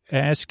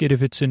 Ask it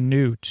if it's a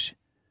newt.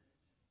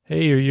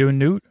 Hey, are you a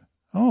newt?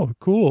 Oh,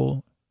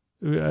 cool.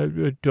 Okay,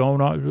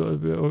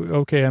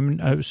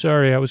 I'm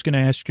sorry. I was going to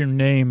ask your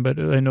name, but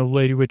I know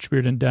Lady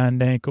Witchbeard and Don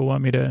Danko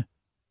want me to.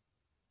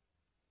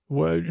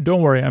 Well,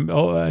 don't worry.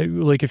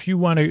 If you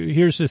want to,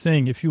 here's the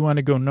thing. If you want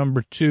to go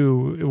number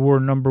 2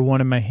 or number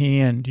 1 in my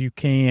hand, you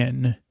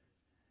can,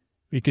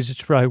 because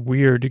it's probably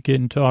weird to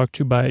get talked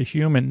to by a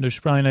human.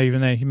 There's probably not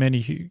even that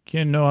many.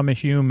 I'm a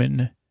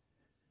human.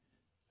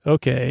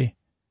 Okay.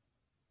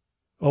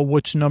 Oh,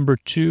 what's number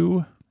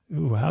 2?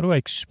 Ooh, how do I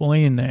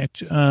explain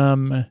that?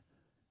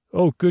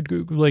 Oh, good.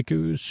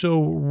 So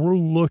we're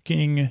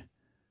looking,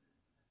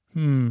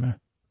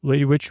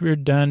 Lady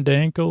Witchbeard, Don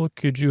Danko,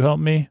 could you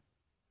help me?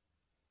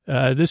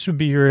 This would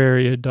be your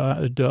area,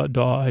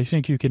 Daw. I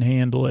think you can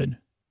handle it.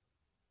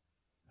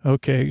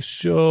 Okay,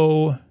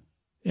 so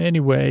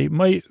anyway,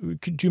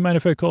 do you mind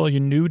if I call you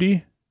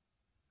Nudie?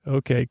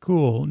 Okay,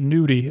 cool.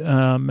 Nudie,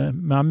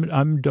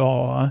 I'm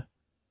Daw.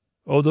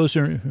 Oh, those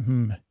are,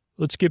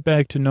 let's get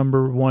back to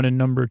number 1 and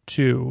number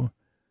 2.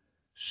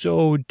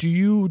 So do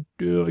you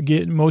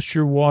get most of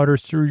your water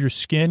through your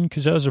skin?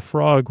 Because I was a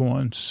frog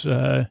once.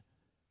 Or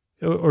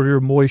your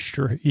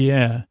moisture,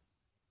 yeah.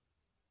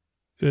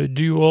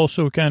 Do you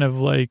also kind of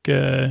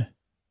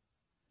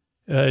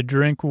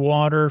drink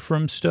water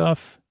from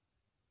stuff?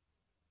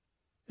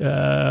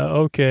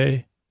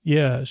 Okay,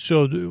 yeah.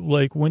 So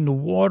when the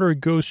water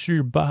goes through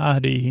your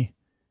body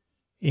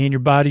and your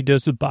body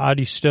does the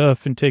body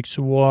stuff and takes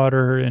the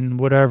water and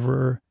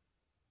whatever,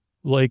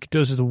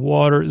 does the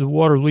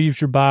water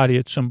leaves your body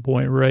at some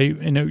point, right?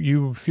 And do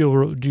you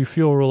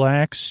feel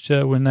relaxed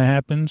when that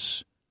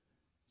happens?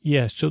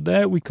 Yeah, so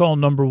that we call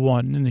number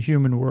 1 in the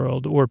human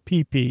world, or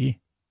pee-pee.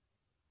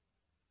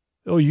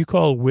 Oh, you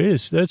call it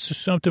whiz. That's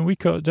something we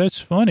call, that's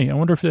funny. I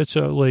wonder if that's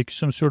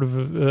some sort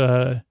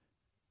of,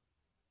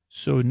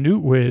 so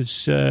newt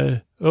whiz.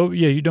 Oh,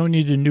 yeah, you don't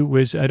need a newt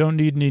whiz. I don't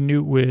need any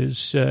newt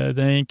whiz.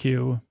 Thank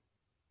you.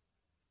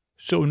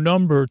 So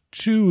number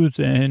 2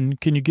 then,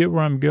 can you get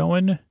where I'm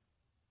going?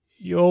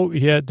 Oh,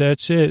 yeah,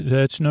 that's it.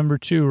 That's number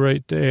 2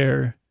 right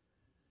there.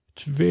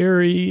 It's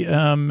very,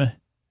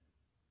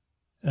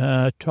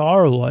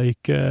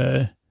 tar-like,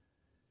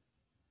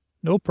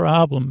 no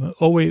problem.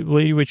 Oh, wait,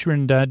 Lady Witchbeard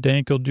and Don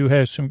Danko do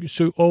have some,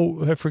 so,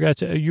 I forgot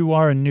to, you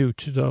are a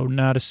newt, though,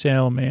 not a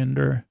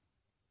salamander.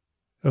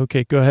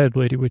 Okay, go ahead,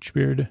 Lady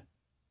Witchbeard.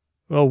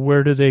 Oh,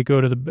 where do they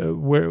go to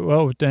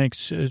oh,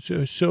 thanks.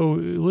 So,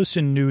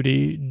 listen,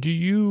 Nudie, do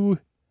you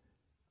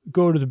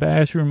go to the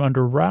bathroom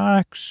under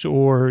rocks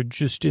or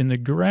just in the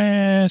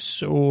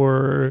grass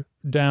or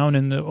down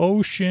in the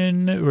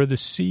ocean or the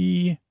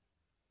sea?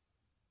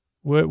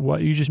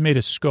 What, you just made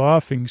a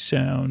scoffing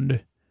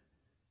sound.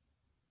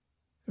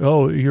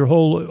 Oh,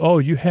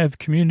 you have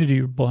community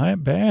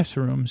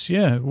bathrooms.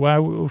 Yeah, why,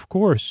 of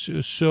course.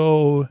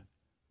 So,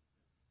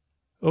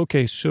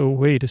 okay, so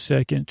wait a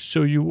second.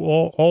 So you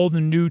all the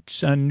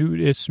newts on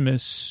Newt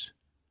Isthmus,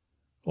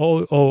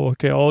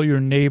 okay, all your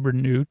neighbor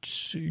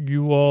newts,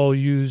 you all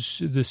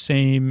use the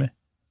same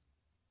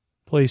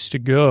place to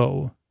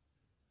go.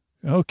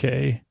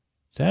 Okay,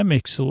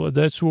 that's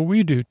what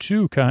we do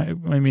too,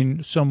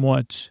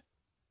 somewhat.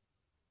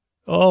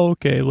 Oh,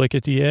 okay, like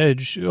at the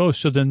edge. Oh,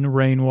 so then the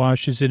rain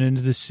washes it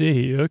into the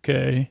sea.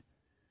 Okay.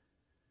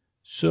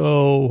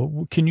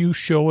 So can you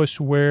show us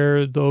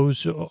where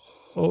those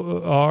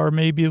are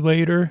maybe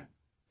later?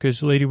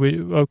 Because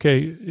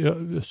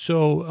okay,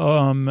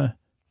 so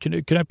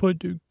can I put,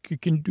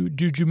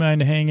 do you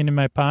mind hanging in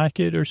my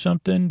pocket or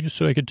something just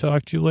so I could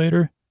talk to you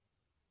later?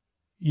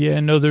 Yeah,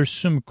 no, there's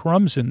some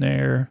crumbs in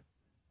there.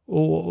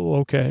 Oh,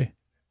 okay.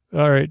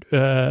 All right.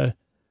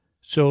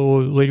 So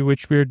Lady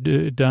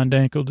Witchbeard, Don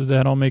Dankle, did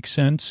that all make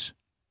sense?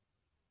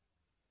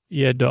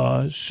 Yeah,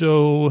 duh.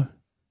 So,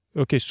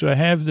 okay, so I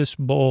have this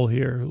bowl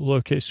here.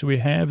 Okay, so we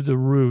have the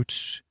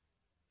roots.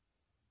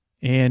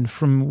 And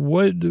from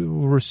what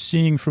we're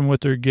seeing from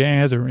what they're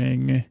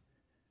gathering,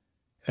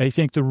 I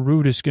think the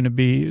root is going to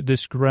be,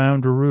 this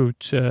ground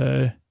root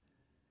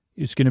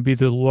is going to be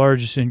the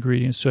largest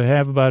ingredient. So I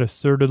have about a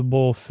third of the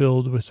bowl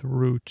filled with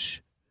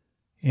roots,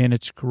 and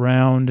it's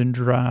ground and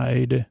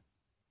dried.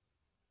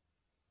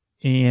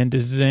 And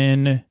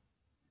then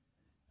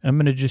I'm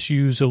going to just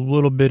use a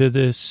little bit of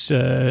this,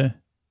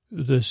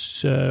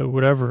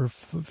 whatever,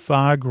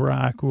 fog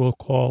rock, we'll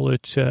call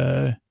it,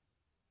 and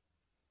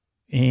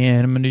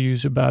I'm going to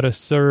use about a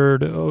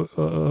third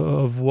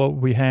of what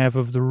we have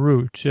of the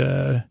root.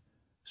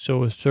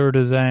 So a third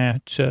of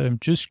that. I'm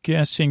just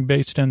guessing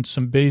based on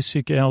some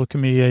basic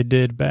alchemy I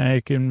did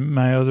back in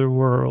my other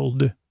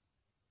world.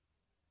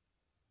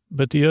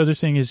 But the other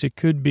thing is it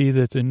could be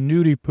that the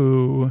nudie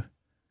poo,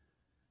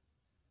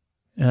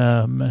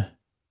 well,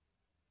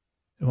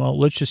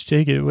 let's just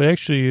take it. It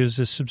actually is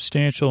a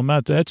substantial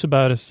amount. That's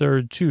about a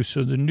third, too.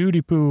 So the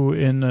nudie poo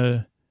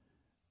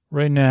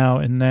right now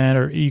and that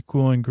are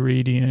equal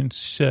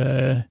ingredients,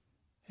 and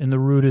the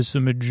root is the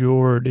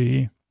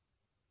majority.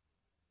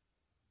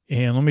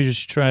 And let me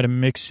just try to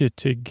mix it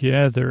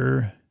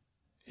together.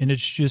 And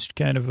it's just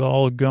kind of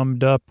all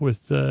gummed up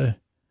with, is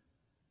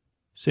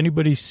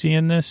anybody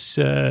seeing this?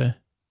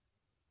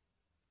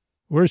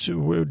 Where's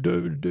Don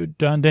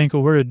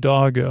Dankle, where'd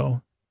dog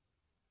go?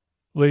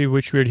 Lady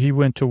Witchbeard, he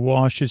went to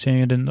wash his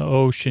hand in the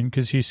ocean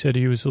because he said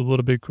he was a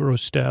little bit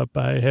grossed out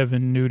by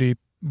having nudie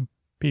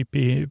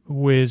pee-pee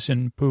whiz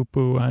and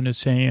poo-poo on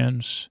his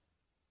hands.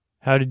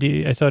 How did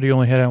he? I thought he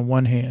only had on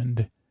one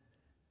hand.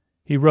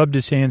 He rubbed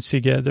his hands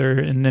together,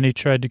 and then he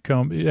tried to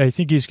comb. I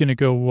think he's going to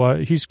go,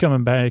 he's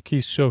coming back.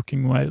 He's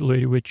soaking wet,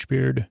 Lady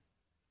Witchbeard.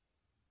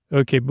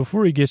 Okay,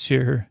 before he gets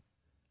here,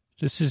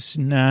 this is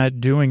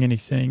not doing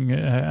anything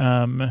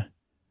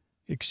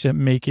except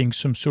making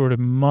some sort of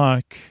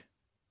muck.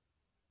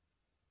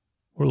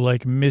 We're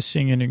like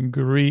missing an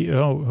ingredient.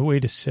 Oh,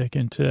 wait a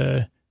second.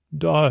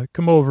 Dog,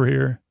 come over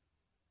here.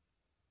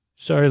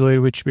 Sorry, Lady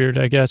Witchbeard.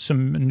 I got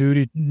some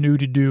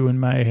nudie-doo in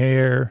my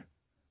hair,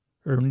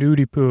 or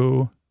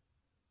nudie-poo,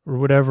 or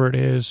whatever it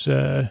is.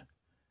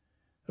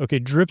 Okay,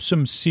 drip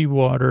some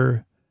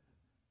seawater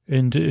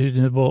into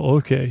the bowl.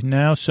 Okay,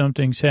 now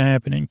something's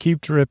happening. Keep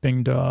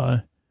dripping,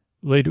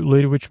 Lady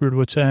Witchbeard,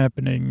 what's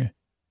happening?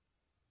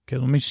 Okay,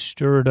 let me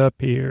stir it up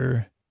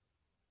here.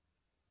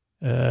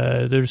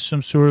 There's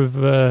some sort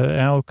of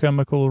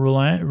alchemical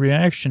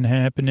reaction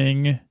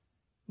happening.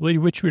 Lady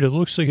Witchbeard, it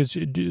looks like it's...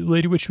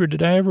 Lady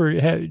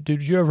Witchbeard,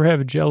 did you ever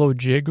have Jello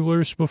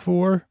jigglers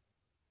before?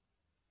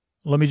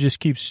 Let me just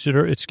keep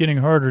stir. It's getting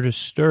harder to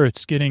stir.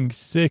 It's getting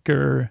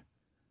thicker.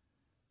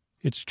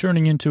 It's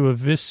turning into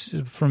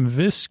from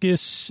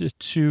viscous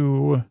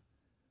to...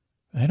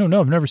 I don't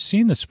know. I've never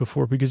seen this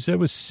before because that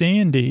was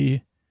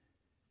sandy.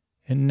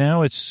 And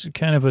now it's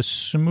kind of a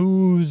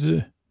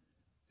smooth...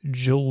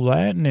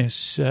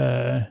 gelatinous,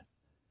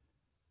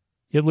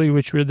 Lady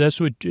Witchbeard, that's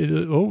what,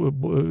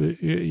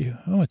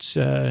 it's,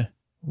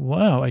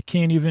 wow, I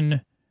can't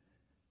even,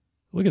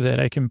 look at that,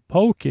 I can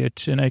poke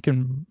it, and I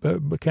can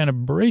kind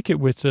of break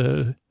it with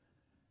the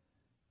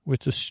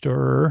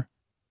stirrer.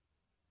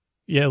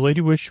 Yeah,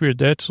 Lady Witchbeard,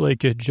 that's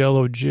like a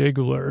Jello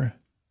jiggler.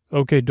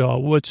 Okay,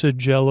 doll, what's a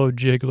Jello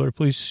jiggler?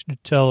 Please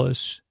tell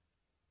us.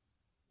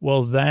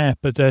 Well,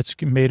 but that's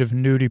made of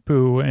nudie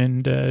poo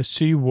and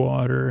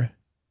seawater.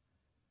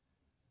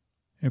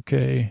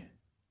 Okay.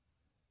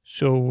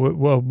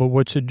 So, but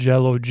what's a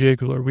Jello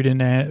jiggler? We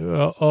didn't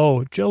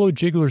Jello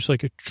jiggler's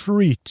like a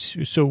treat.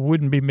 So it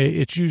wouldn't be made,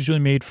 it's usually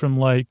made from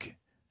like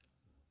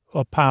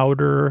a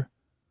powder,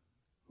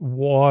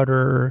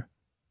 water,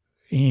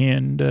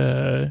 and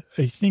I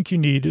think you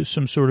need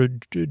some sort of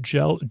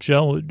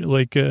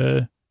like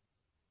a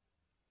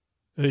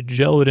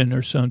gelatin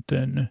or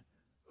something.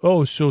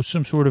 Oh, so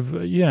some sort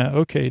of, yeah,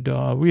 okay,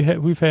 dog.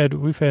 We've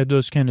had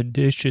those kind of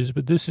dishes,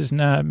 but this is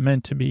not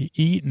meant to be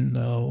eaten,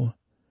 though.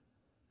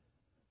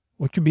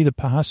 What could be the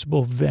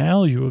possible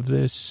value of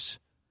this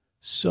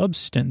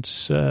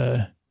substance?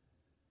 I'm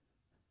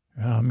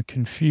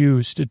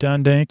confused.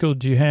 Don Dankle,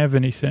 do you have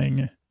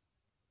anything?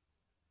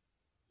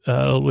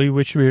 Lee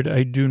Witchbeard,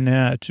 I do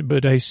not,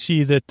 but I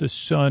see that the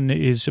sun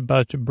is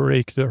about to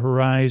break the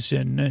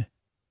horizon.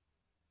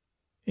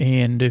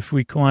 And if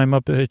we climb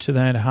up to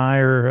that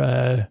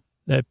higher,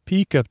 that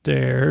peak up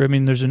there, I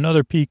mean, there's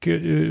another peak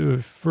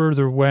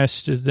further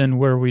west than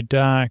where we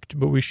docked,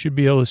 but we should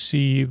be able to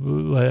see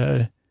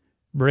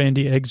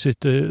Brandy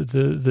exit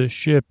the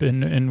ship,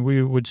 and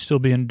we would still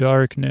be in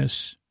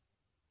darkness.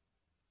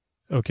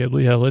 Okay,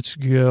 well, yeah, let's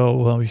go.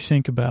 Well, we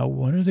think about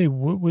what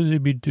would they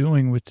be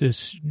doing with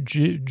this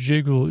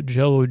jello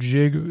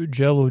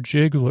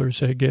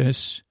jigglers, I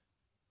guess.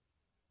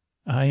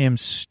 I am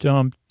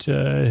stumped,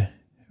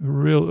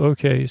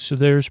 okay, so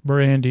there's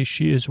Brandy.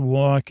 She is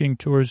walking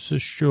towards the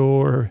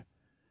shore.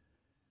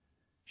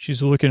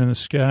 She's looking in the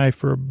sky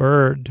for a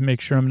bird to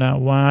make sure I'm not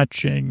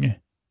watching.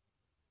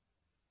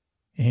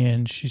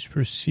 And she's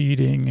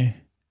proceeding.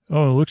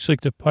 Oh, it looks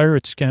like the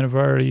pirates kind of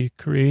already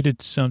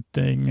created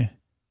something.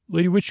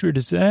 Lady Witchbeard,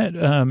 is that,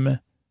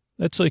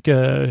 that's like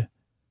a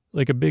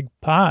big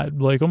pot,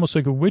 like almost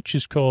like a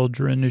witch's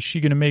cauldron. Is she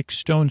going to make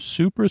stone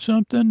soup or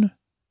something?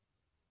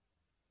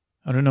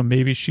 I don't know,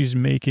 maybe she's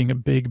making a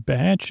big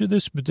batch of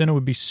this, but then it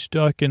would be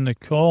stuck in the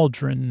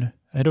cauldron.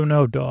 I don't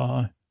know,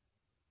 Daw.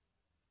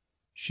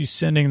 She's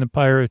sending the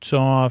pirates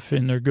off,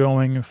 and they're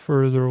going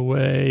further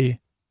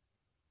away.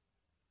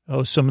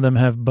 Oh, some of them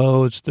have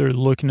boats. They're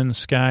looking in the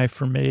sky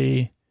for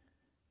me.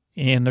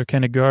 And they're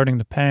kind of guarding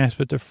the path,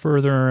 but they're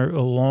further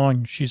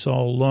along. She's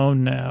all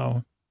alone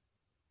now.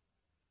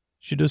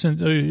 She doesn't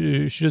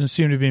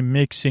seem to be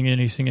mixing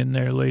anything in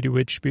there, Lady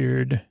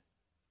Witchbeard.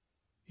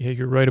 Yeah,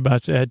 you're right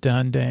about that,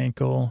 Don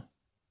Dankle.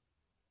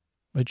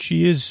 But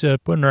she is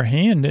putting her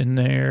hand in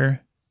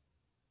there.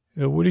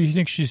 What do you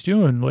think she's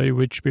doing, Lady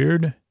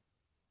Witchbeard?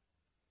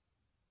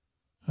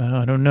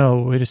 I don't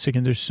know. Wait a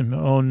second. There's some...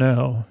 Oh,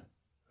 no.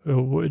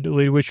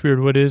 Lady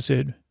Witchbeard, what is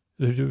it?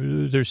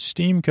 There's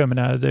steam coming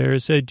out of there.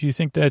 Do you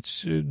think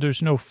that's...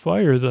 There's no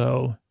fire,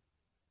 though.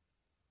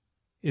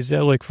 Is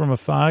that like from a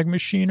fog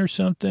machine or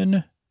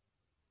something?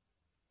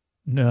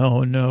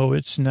 No,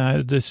 it's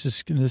not. This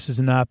is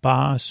not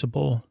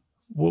possible.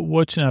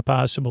 What's not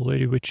possible,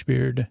 Lady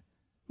Witchbeard?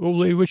 Oh,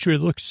 Lady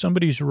Witchbeard, look,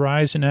 somebody's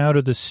rising out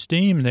of the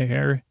steam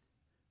there.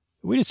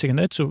 Wait a second,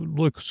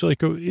 looks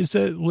like is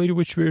that, Lady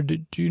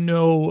Witchbeard, do you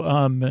know,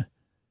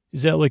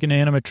 is that like an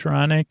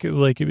animatronic?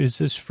 Like, is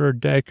this for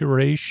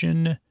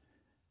decoration?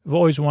 I've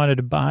always wanted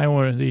to buy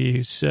one of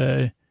these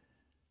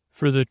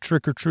for the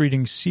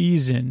trick-or-treating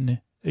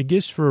season. I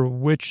guess for a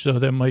witch, though,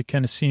 that might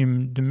kind of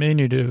seem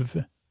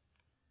diminutive.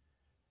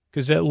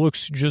 Because that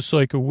looks just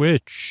like a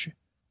witch.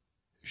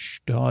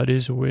 It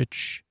is a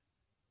witch.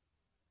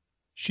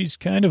 She's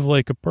kind of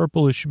like a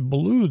purplish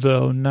blue,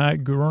 though,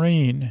 not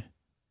green.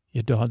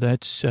 Yeah, dog,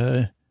 that's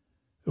a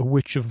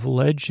witch of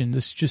legend.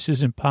 This just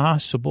isn't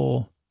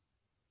possible.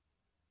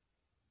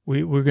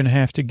 We're gonna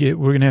have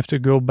to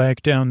go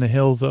back down the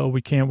hill, though.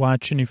 We can't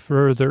watch any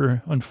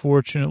further,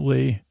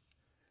 unfortunately.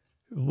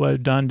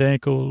 Don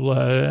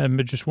Dankle,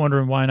 I'm just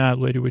wondering why not,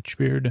 Lady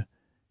Witchbeard.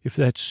 If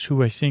that's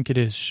who I think it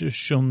is,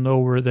 she'll know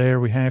we're there.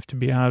 We have to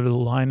be out of the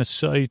line of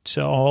sight,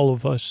 all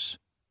of us.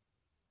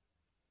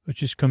 Let's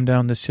just come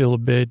down this hill a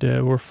bit.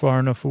 We're far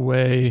enough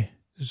away,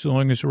 as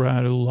long as we're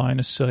out of the line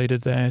of sight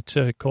of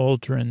that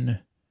cauldron.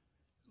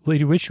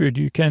 Lady Witchbeard,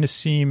 you kind of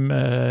seem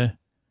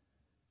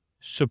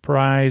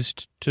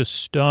surprised to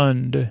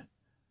stunned.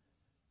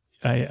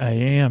 I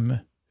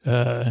am.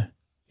 I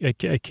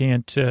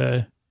can't.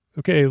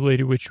 Okay,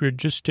 Lady Witchbeard,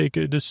 just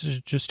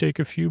take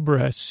a few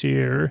breaths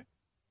here.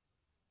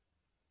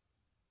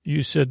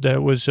 You said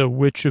that was a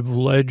witch of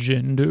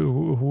legend.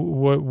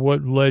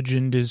 What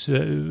legend is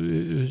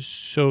that?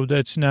 So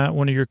that's not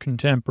one of your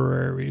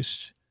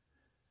contemporaries.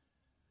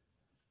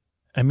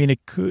 I mean,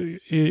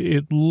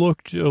 it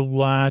looked a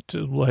lot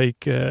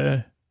like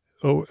a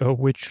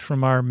witch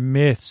from our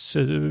myths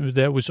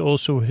that was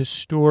also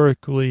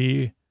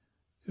historically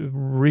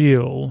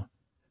real.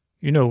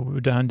 You know,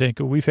 Don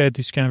Danko, we've had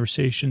these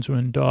conversations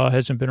when Daw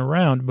hasn't been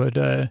around, but,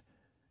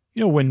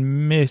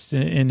 when myth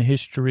and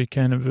history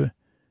kind of,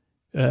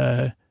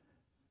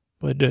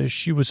 but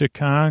she was a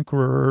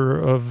conqueror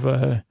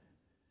of,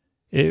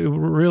 it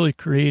really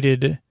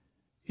created,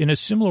 in a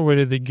similar way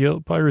to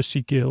the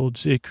piracy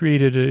guilds, it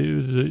created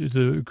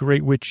the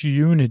Great Witch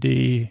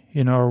Unity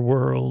in our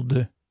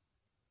world.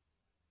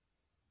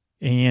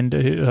 And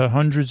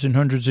hundreds and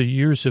hundreds of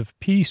years of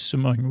peace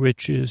among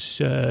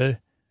witches.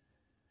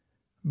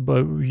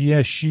 But,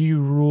 yeah, she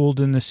ruled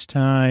in this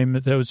time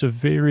that was a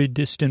very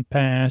distant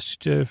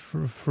past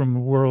from the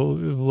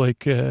world,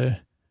 like...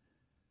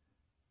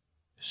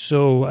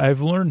 So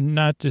I've learned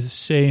not to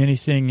say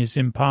anything is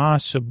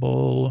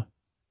impossible.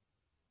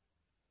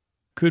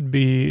 Could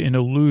be an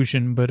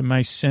illusion, but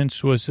my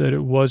sense was that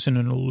it wasn't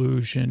an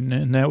illusion.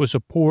 And that was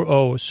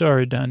oh,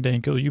 sorry, Don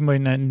Danko, you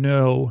might not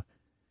know.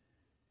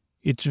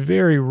 It's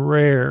very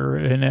rare,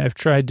 and I've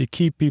tried to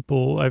keep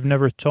people, I've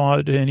never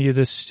taught any of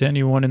this to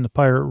anyone in the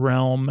pirate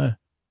realm,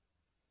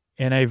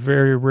 and I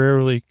very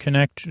rarely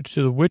connect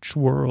to the witch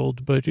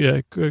world, but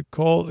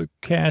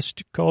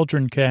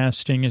cauldron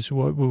casting is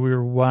what we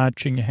were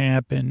watching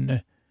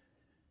happen,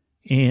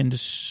 and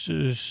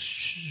she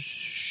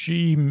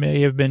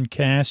may have been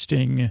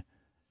casting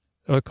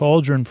a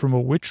cauldron from a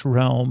witch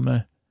realm.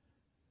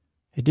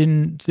 I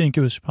didn't think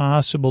it was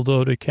possible,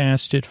 though, to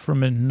cast it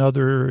from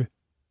another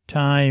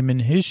time in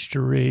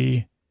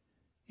history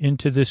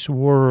into this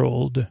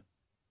world.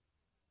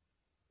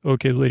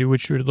 Okay, Lady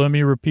Witchbeard, let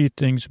me repeat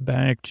things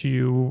back to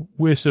you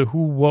with a who,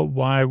 what,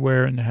 why,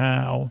 where, and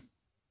how.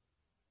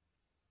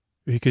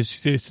 because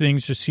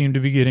things just seem to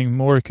be getting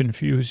more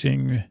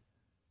confusing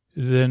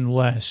than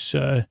less.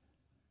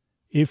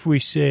 If we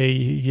say,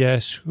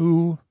 yes,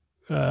 who,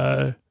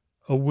 a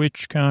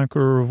witch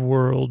conqueror of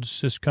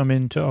worlds has come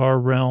into our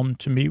realm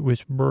to meet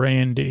with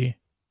Brandy.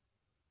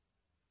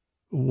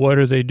 What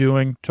are they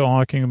doing?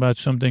 Talking about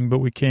something, but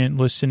we can't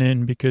listen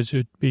in because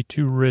it'd be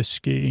too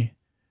risky.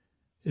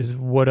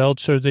 What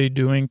else are they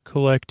doing?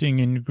 Collecting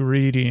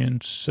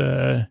ingredients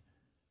to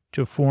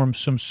form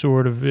some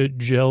sort of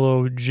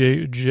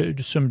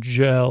some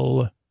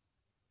gel.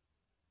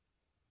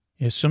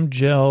 Yeah, some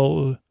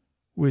gel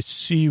with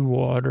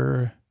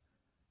seawater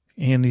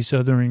and these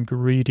other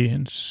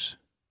ingredients.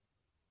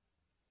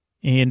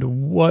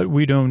 And what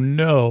we don't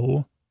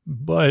know,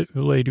 but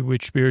Lady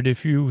Witchbeard,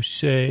 if you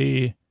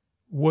say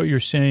what you're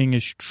saying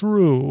is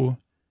true,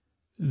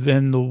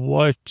 then the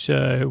what,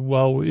 the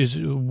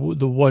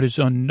what is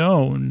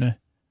unknown,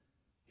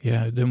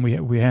 yeah, then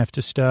we have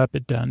to stop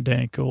it, Don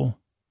Dankel.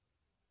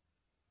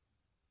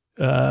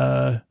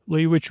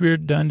 Lady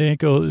Witchbeard, Don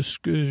Dankel, it's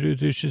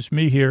just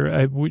me here.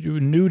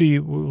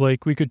 Nudie,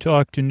 like, we could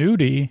talk to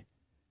Nudie.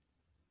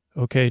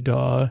 Okay,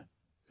 Daw.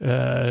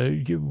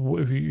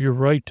 You're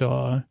right,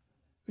 Daw.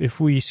 If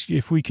we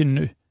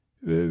can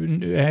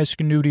ask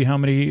Nudie how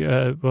many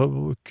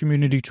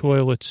community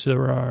toilets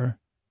there are.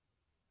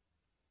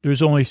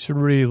 There's only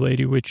 3,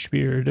 Lady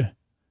Witchbeard.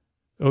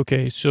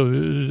 Okay, so so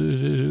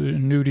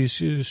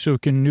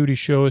can Nudie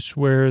show us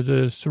where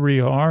the 3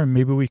 are?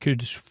 Maybe we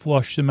could just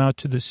flush them out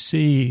to the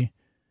sea.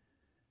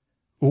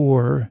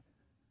 Or,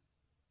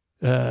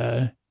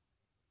 wait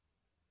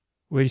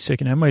a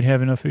second, I might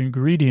have enough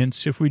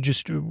ingredients if we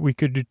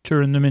could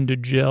turn them into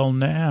gel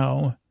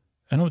now.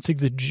 I don't think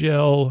the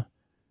gel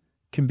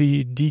can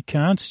be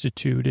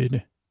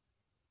deconstituted.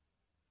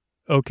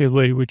 Okay,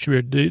 Lady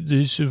Witchbeard,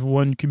 this is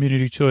one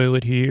community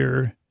toilet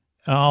here.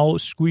 I'll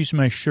squeeze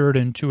my shirt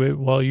into it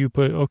while you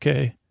put,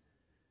 okay.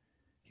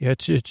 Yeah,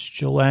 it's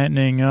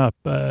gelatining up.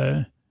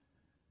 We're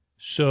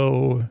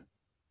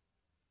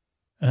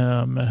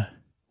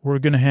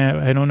going to have,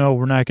 I don't know,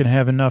 we're not going to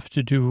have enough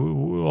to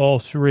do all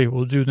 3.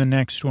 We'll do the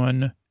next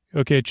one.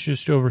 Okay, it's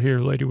just over here,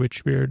 Lady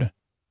Witchbeard.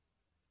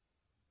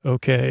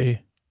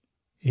 Okay.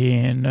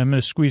 And I'm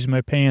going to squeeze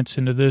my pants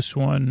into this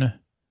one.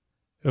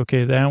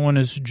 Okay, that one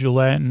is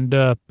gelatined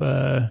up.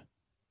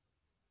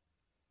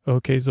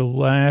 Okay, the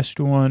last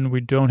one, we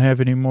don't have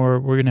any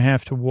more. We're going to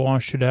have to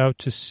wash it out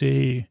to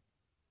see.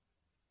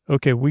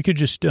 Okay, we could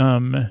just,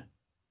 I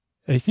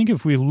think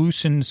if we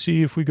loosen,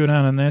 see if we go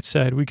down on that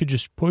side, we could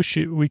just push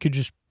it.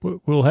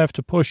 We'll have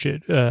to push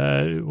it.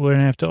 We're going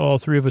to have to, all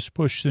 3 of us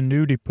push the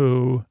nudie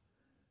poo.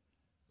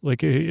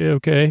 Like,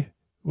 okay,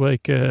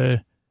 like, yeah,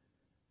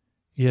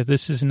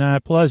 this is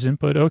not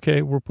pleasant, but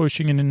okay, we're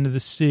pushing it into the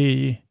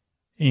sea,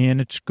 and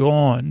it's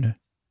gone.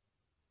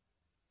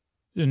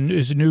 And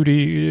is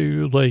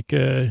nudie, like,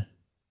 oh,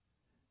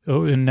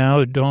 and now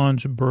the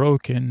dawn's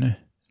broken,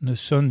 and the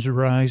sun's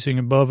rising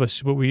above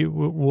us, but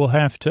we'll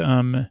have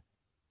to,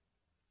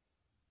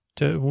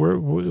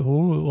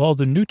 all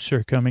the newts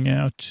are coming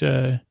out.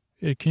 Can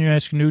you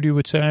ask Nudie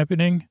what's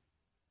happening?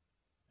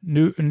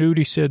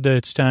 Nudie said that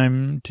it's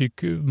time to,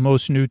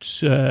 most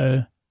newts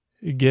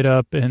get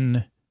up,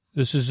 and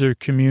this is their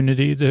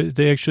community.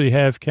 They actually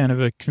have kind of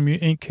a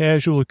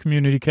casual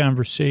community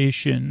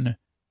conversation.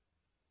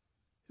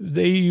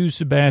 They use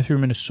the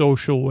bathroom in a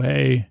social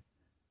way,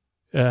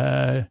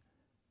 but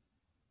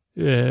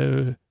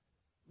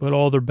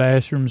all their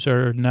bathrooms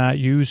are not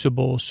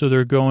usable, so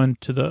they're going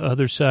to the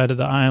other side of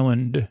the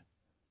island.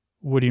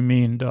 What do you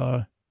mean,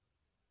 Daw?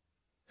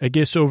 I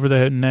guess over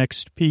that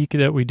next peak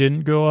that we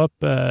didn't go up,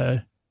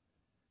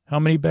 how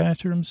many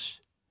bathrooms?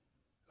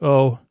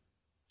 Oh,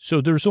 so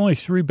there's only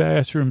 3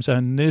 bathrooms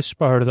on this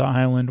part of the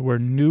island where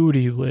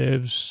Nudie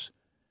lives.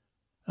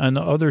 On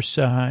the other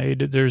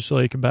side, there's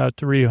like about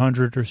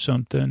 300 or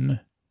something.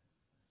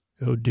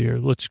 Oh, dear.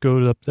 Let's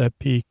go up that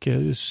peak.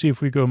 See if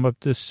we go up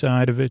this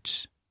side of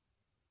it.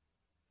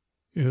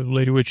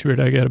 Lady Witchbeard,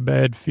 I got a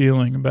bad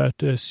feeling about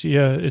this.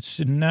 Yeah, it's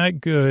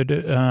not good.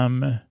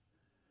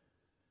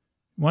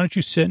 Why don't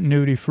you set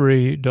Nudie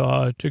free,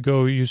 Daw, to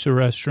go use the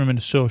restroom in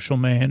a social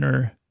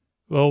manner?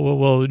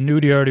 Well,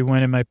 Nudie already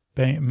went in my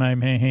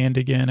hand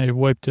again. I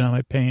wiped it on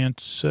my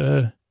pants.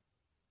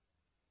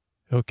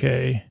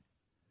 Okay.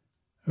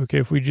 Okay,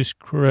 if we just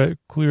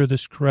clear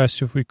this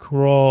crest, if we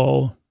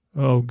crawl.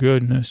 Oh,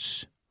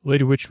 goodness.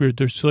 Lady Witchbeard,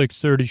 there's like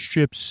 30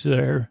 ships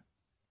there.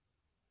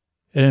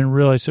 I didn't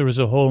realize there was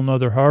a whole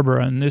nother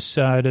harbor on this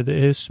side of the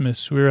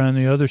Isthmus. We're on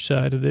the other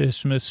side of the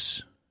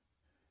Isthmus.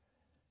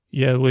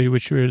 Yeah, Lady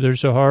Witchbeard,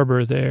 there's a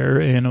harbor there,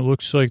 and it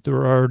looks like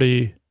they're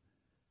already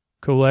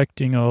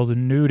collecting all the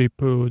nudie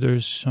poo.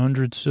 There's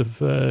hundreds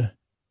of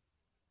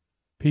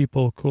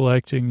people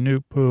collecting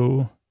newt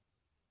poo.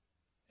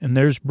 And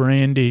there's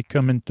Brandy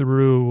coming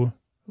through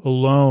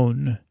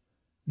alone.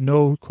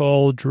 No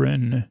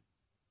cauldron.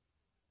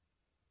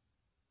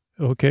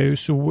 Okay,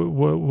 so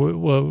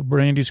what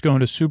Brandy's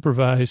going to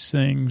supervise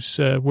things.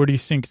 Where do you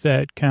think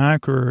that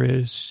conqueror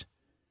is?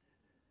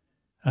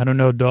 I don't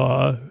know,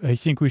 Daw. I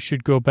think we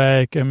should go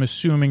back. I'm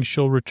assuming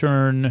she'll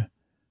return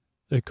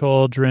the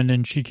cauldron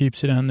and she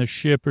keeps it on the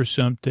ship or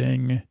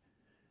something.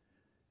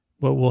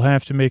 But we'll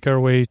have to make our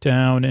way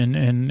down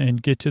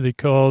and get to the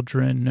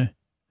cauldron.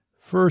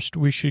 First,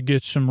 we should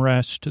get some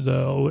rest,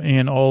 though,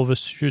 and all of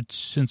us should,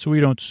 since we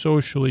don't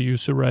socially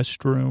use the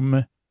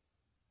restroom,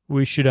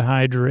 we should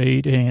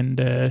hydrate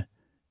and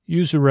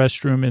use the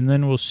restroom, and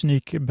then we'll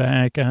sneak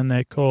back on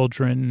that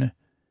cauldron,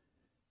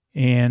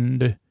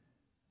 and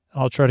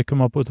I'll try to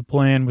come up with a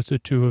plan with the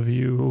two of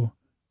you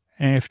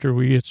after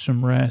we get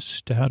some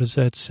rest. How does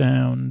that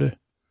sound?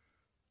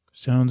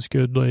 Sounds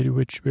good, Lady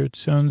Witchbeard.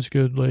 Sounds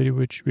good, Lady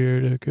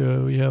Witchbeard.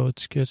 Okay, yeah,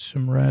 let's get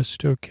some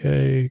rest.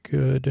 Okay,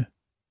 good.